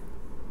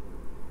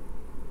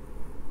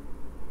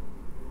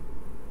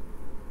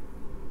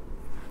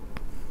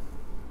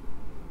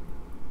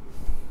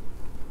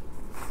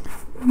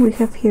 We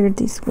have here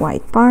this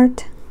white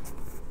part.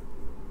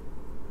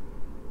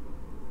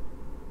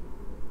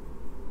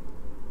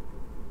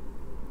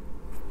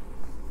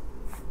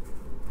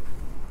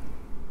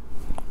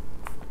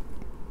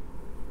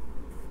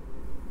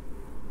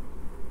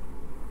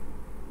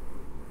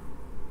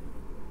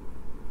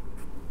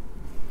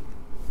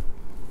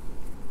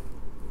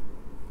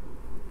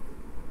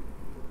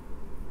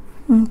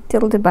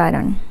 Until the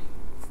bottom.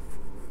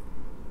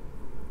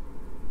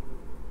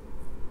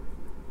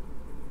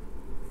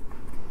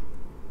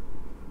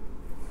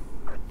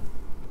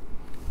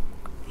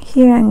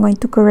 Here I'm going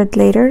to correct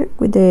later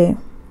with the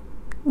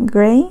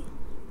gray.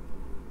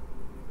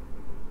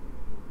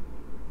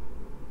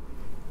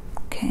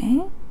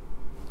 Okay,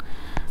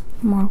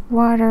 more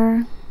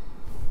water.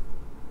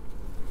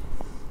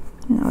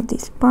 Now about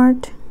this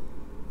part.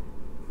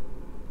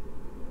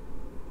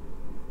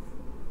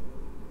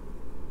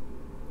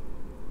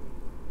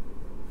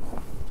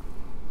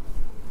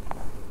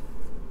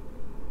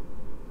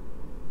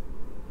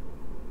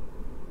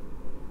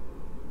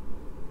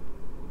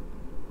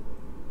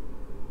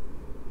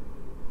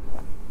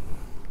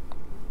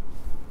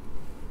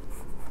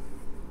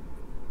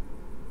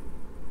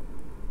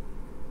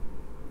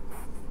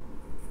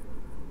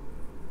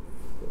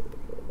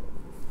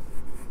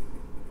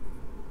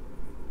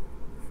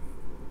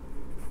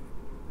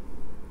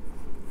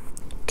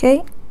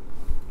 Okay,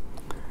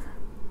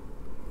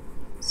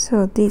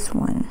 so this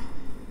one,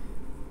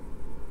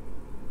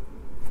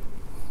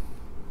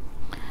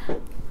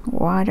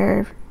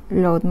 water,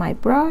 load my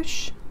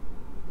brush,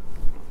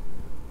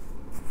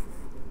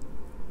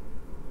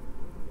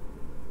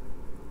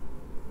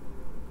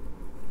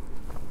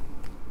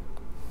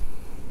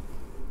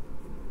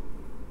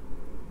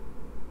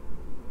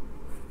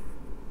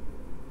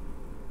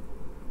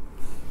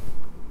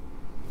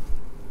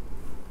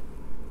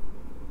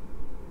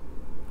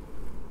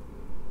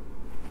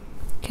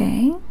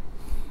 okay,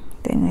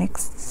 the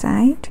next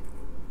side,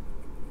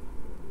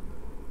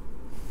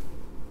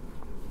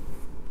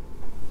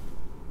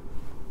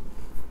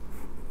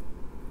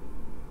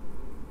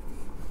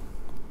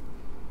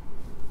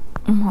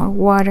 more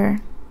water.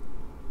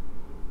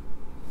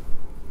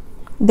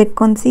 The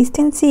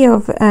consistency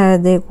of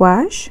the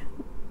wash,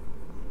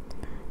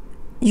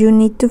 you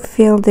need to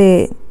feel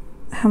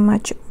how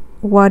much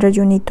water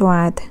you need to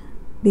add,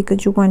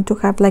 because you want to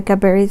have like a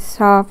very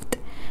soft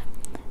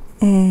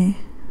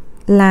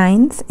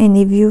lines, and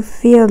if you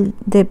feel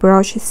the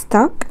brush is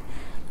stuck,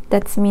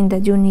 that means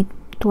that you need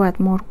to add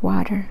more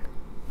water.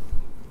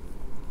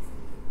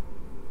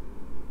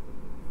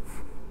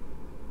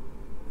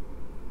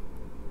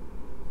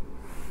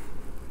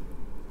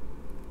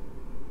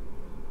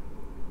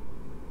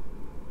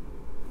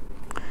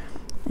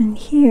 And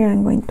here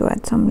I'm going to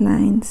add some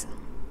lines,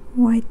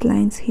 white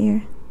lines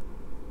here.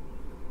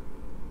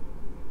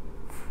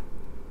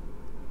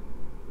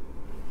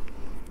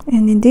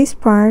 And in this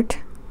part,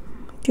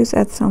 just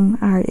add some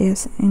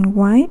areas in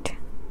white.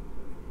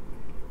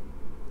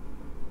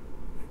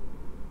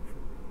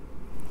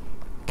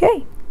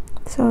 Okay,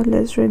 so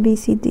let's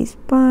revisit this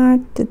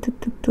part.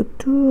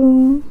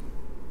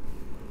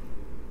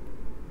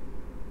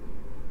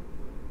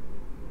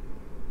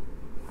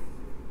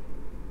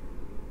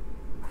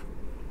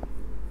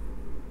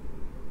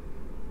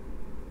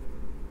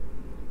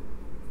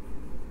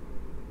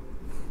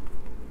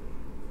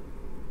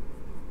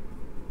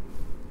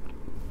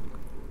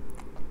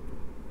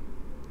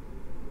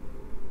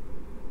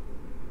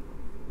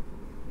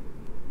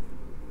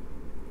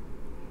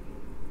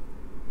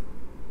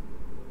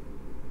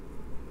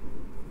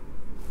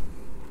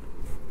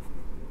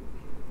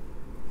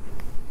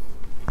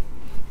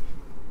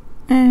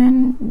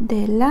 And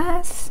the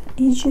last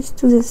is just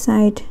to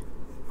decide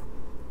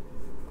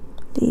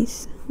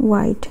this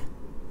white.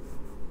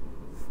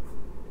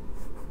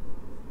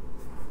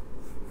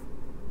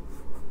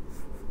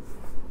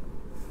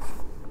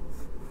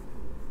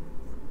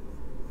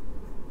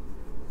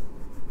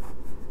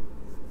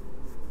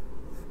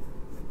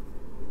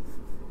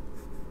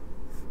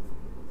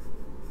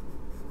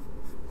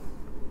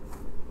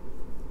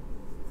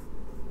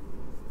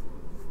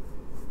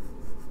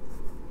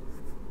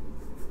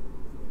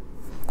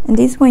 And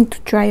this is going to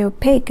dry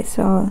opaque,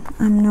 so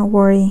I'm not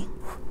worried.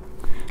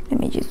 Let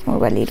me just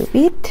move a little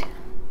bit.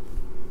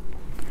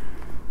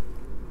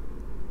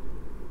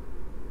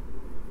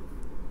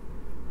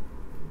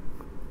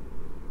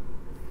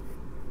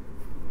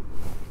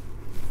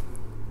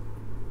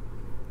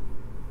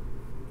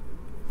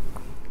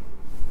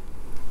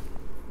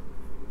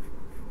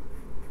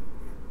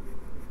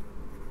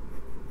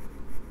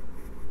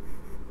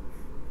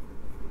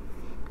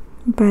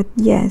 But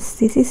yes,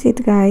 this is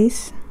it,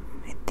 guys.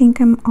 I think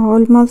I'm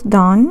almost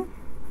done.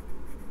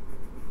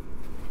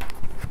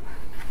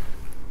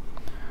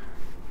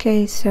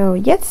 Okay, so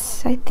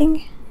yes, I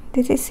think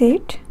this is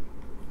it.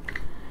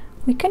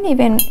 We can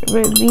even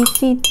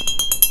revisit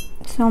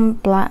some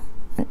black,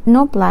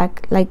 no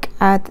black, like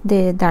add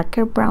the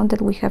darker brown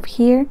that we have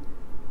here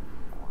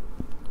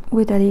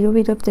with a little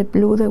bit of the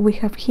blue that we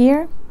have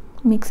here,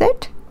 mix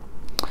it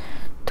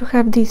to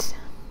have this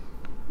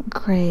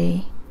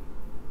gray.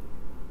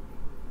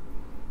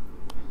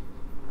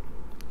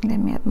 Let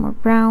me add more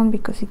brown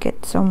because it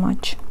gets so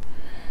much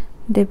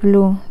the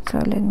blue. So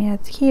let me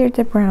add here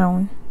the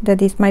brown,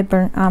 that is my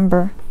burnt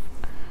umber,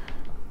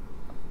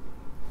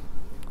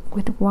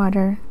 with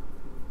water.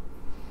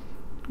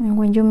 And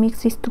when you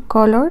mix these two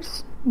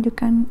colors, you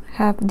can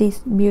have this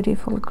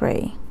beautiful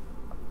gray.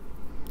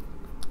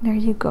 There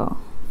you go.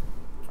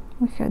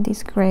 We have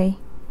this gray.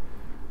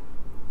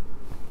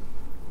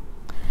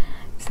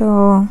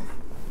 So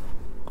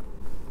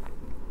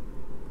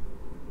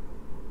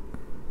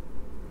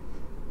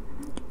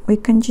we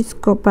can just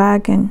go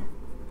back, and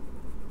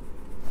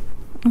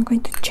I'm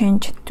going to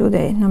change to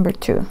the number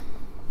 2.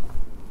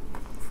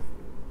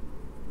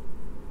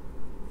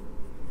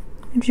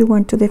 If you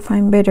want to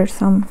define better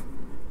some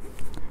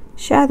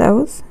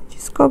shadows,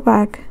 just go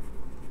back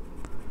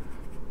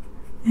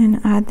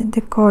and add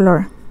the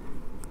color.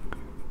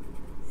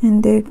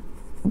 And the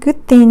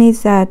good thing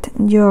is that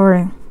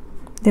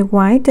the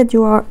white that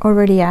you are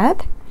already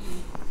add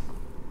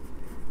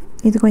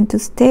is going to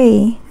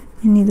stay,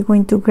 and it's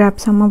going to grab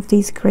some of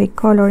this gray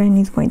color, and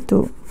it's going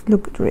to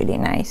look really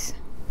nice.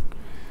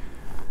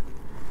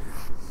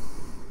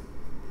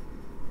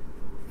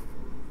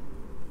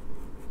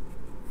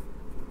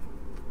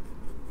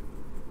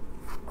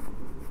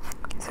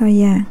 So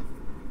yeah,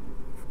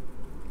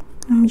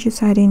 I'm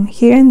just adding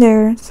here and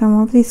there some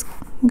of this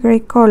gray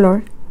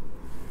color.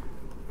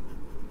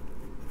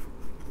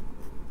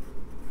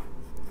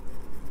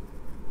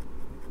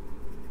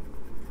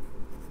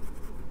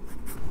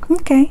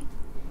 Okay.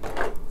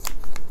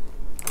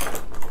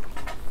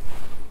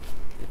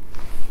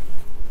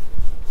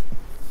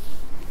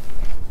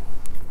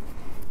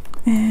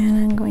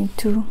 And I'm going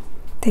to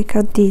take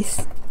out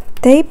this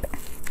tape.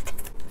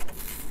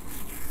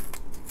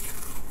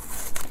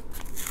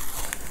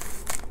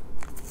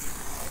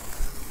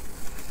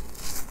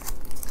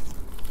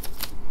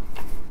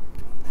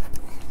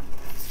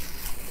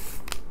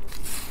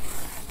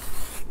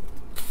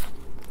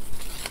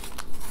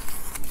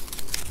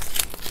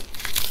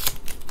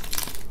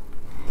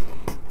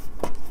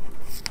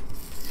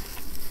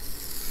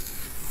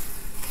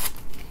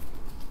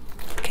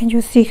 Can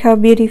you see how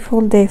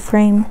beautiful the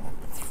frame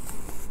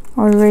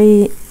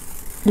already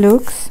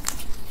looks?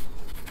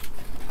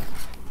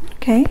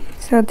 Okay,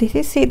 so this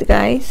is it,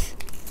 guys.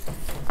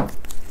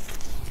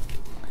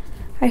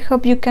 I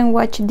hope you can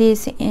watch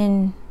this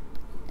in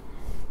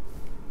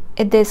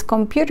this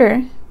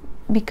computer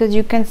because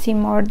you can see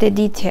more the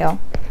detail.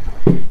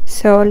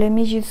 So let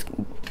me just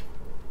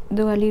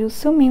do a little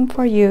zoom in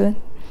for you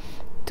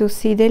to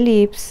see the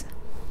lips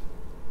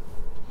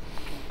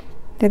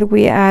that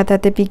we add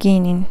at the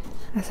beginning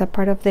as a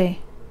part of the,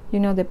 you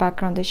know, the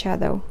background, the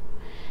shadow.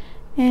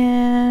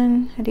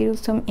 And a little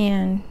zoom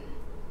in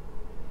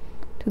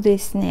to the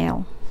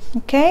snail.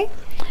 Okay,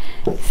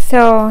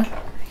 so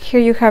here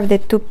you have the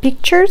two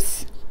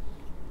pictures.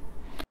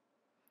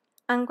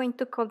 I'm going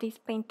to call this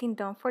painting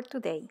done for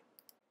today.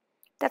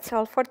 That's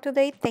all for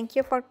today. Thank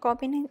you for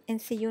coming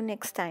and see you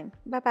next time.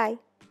 Bye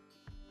bye.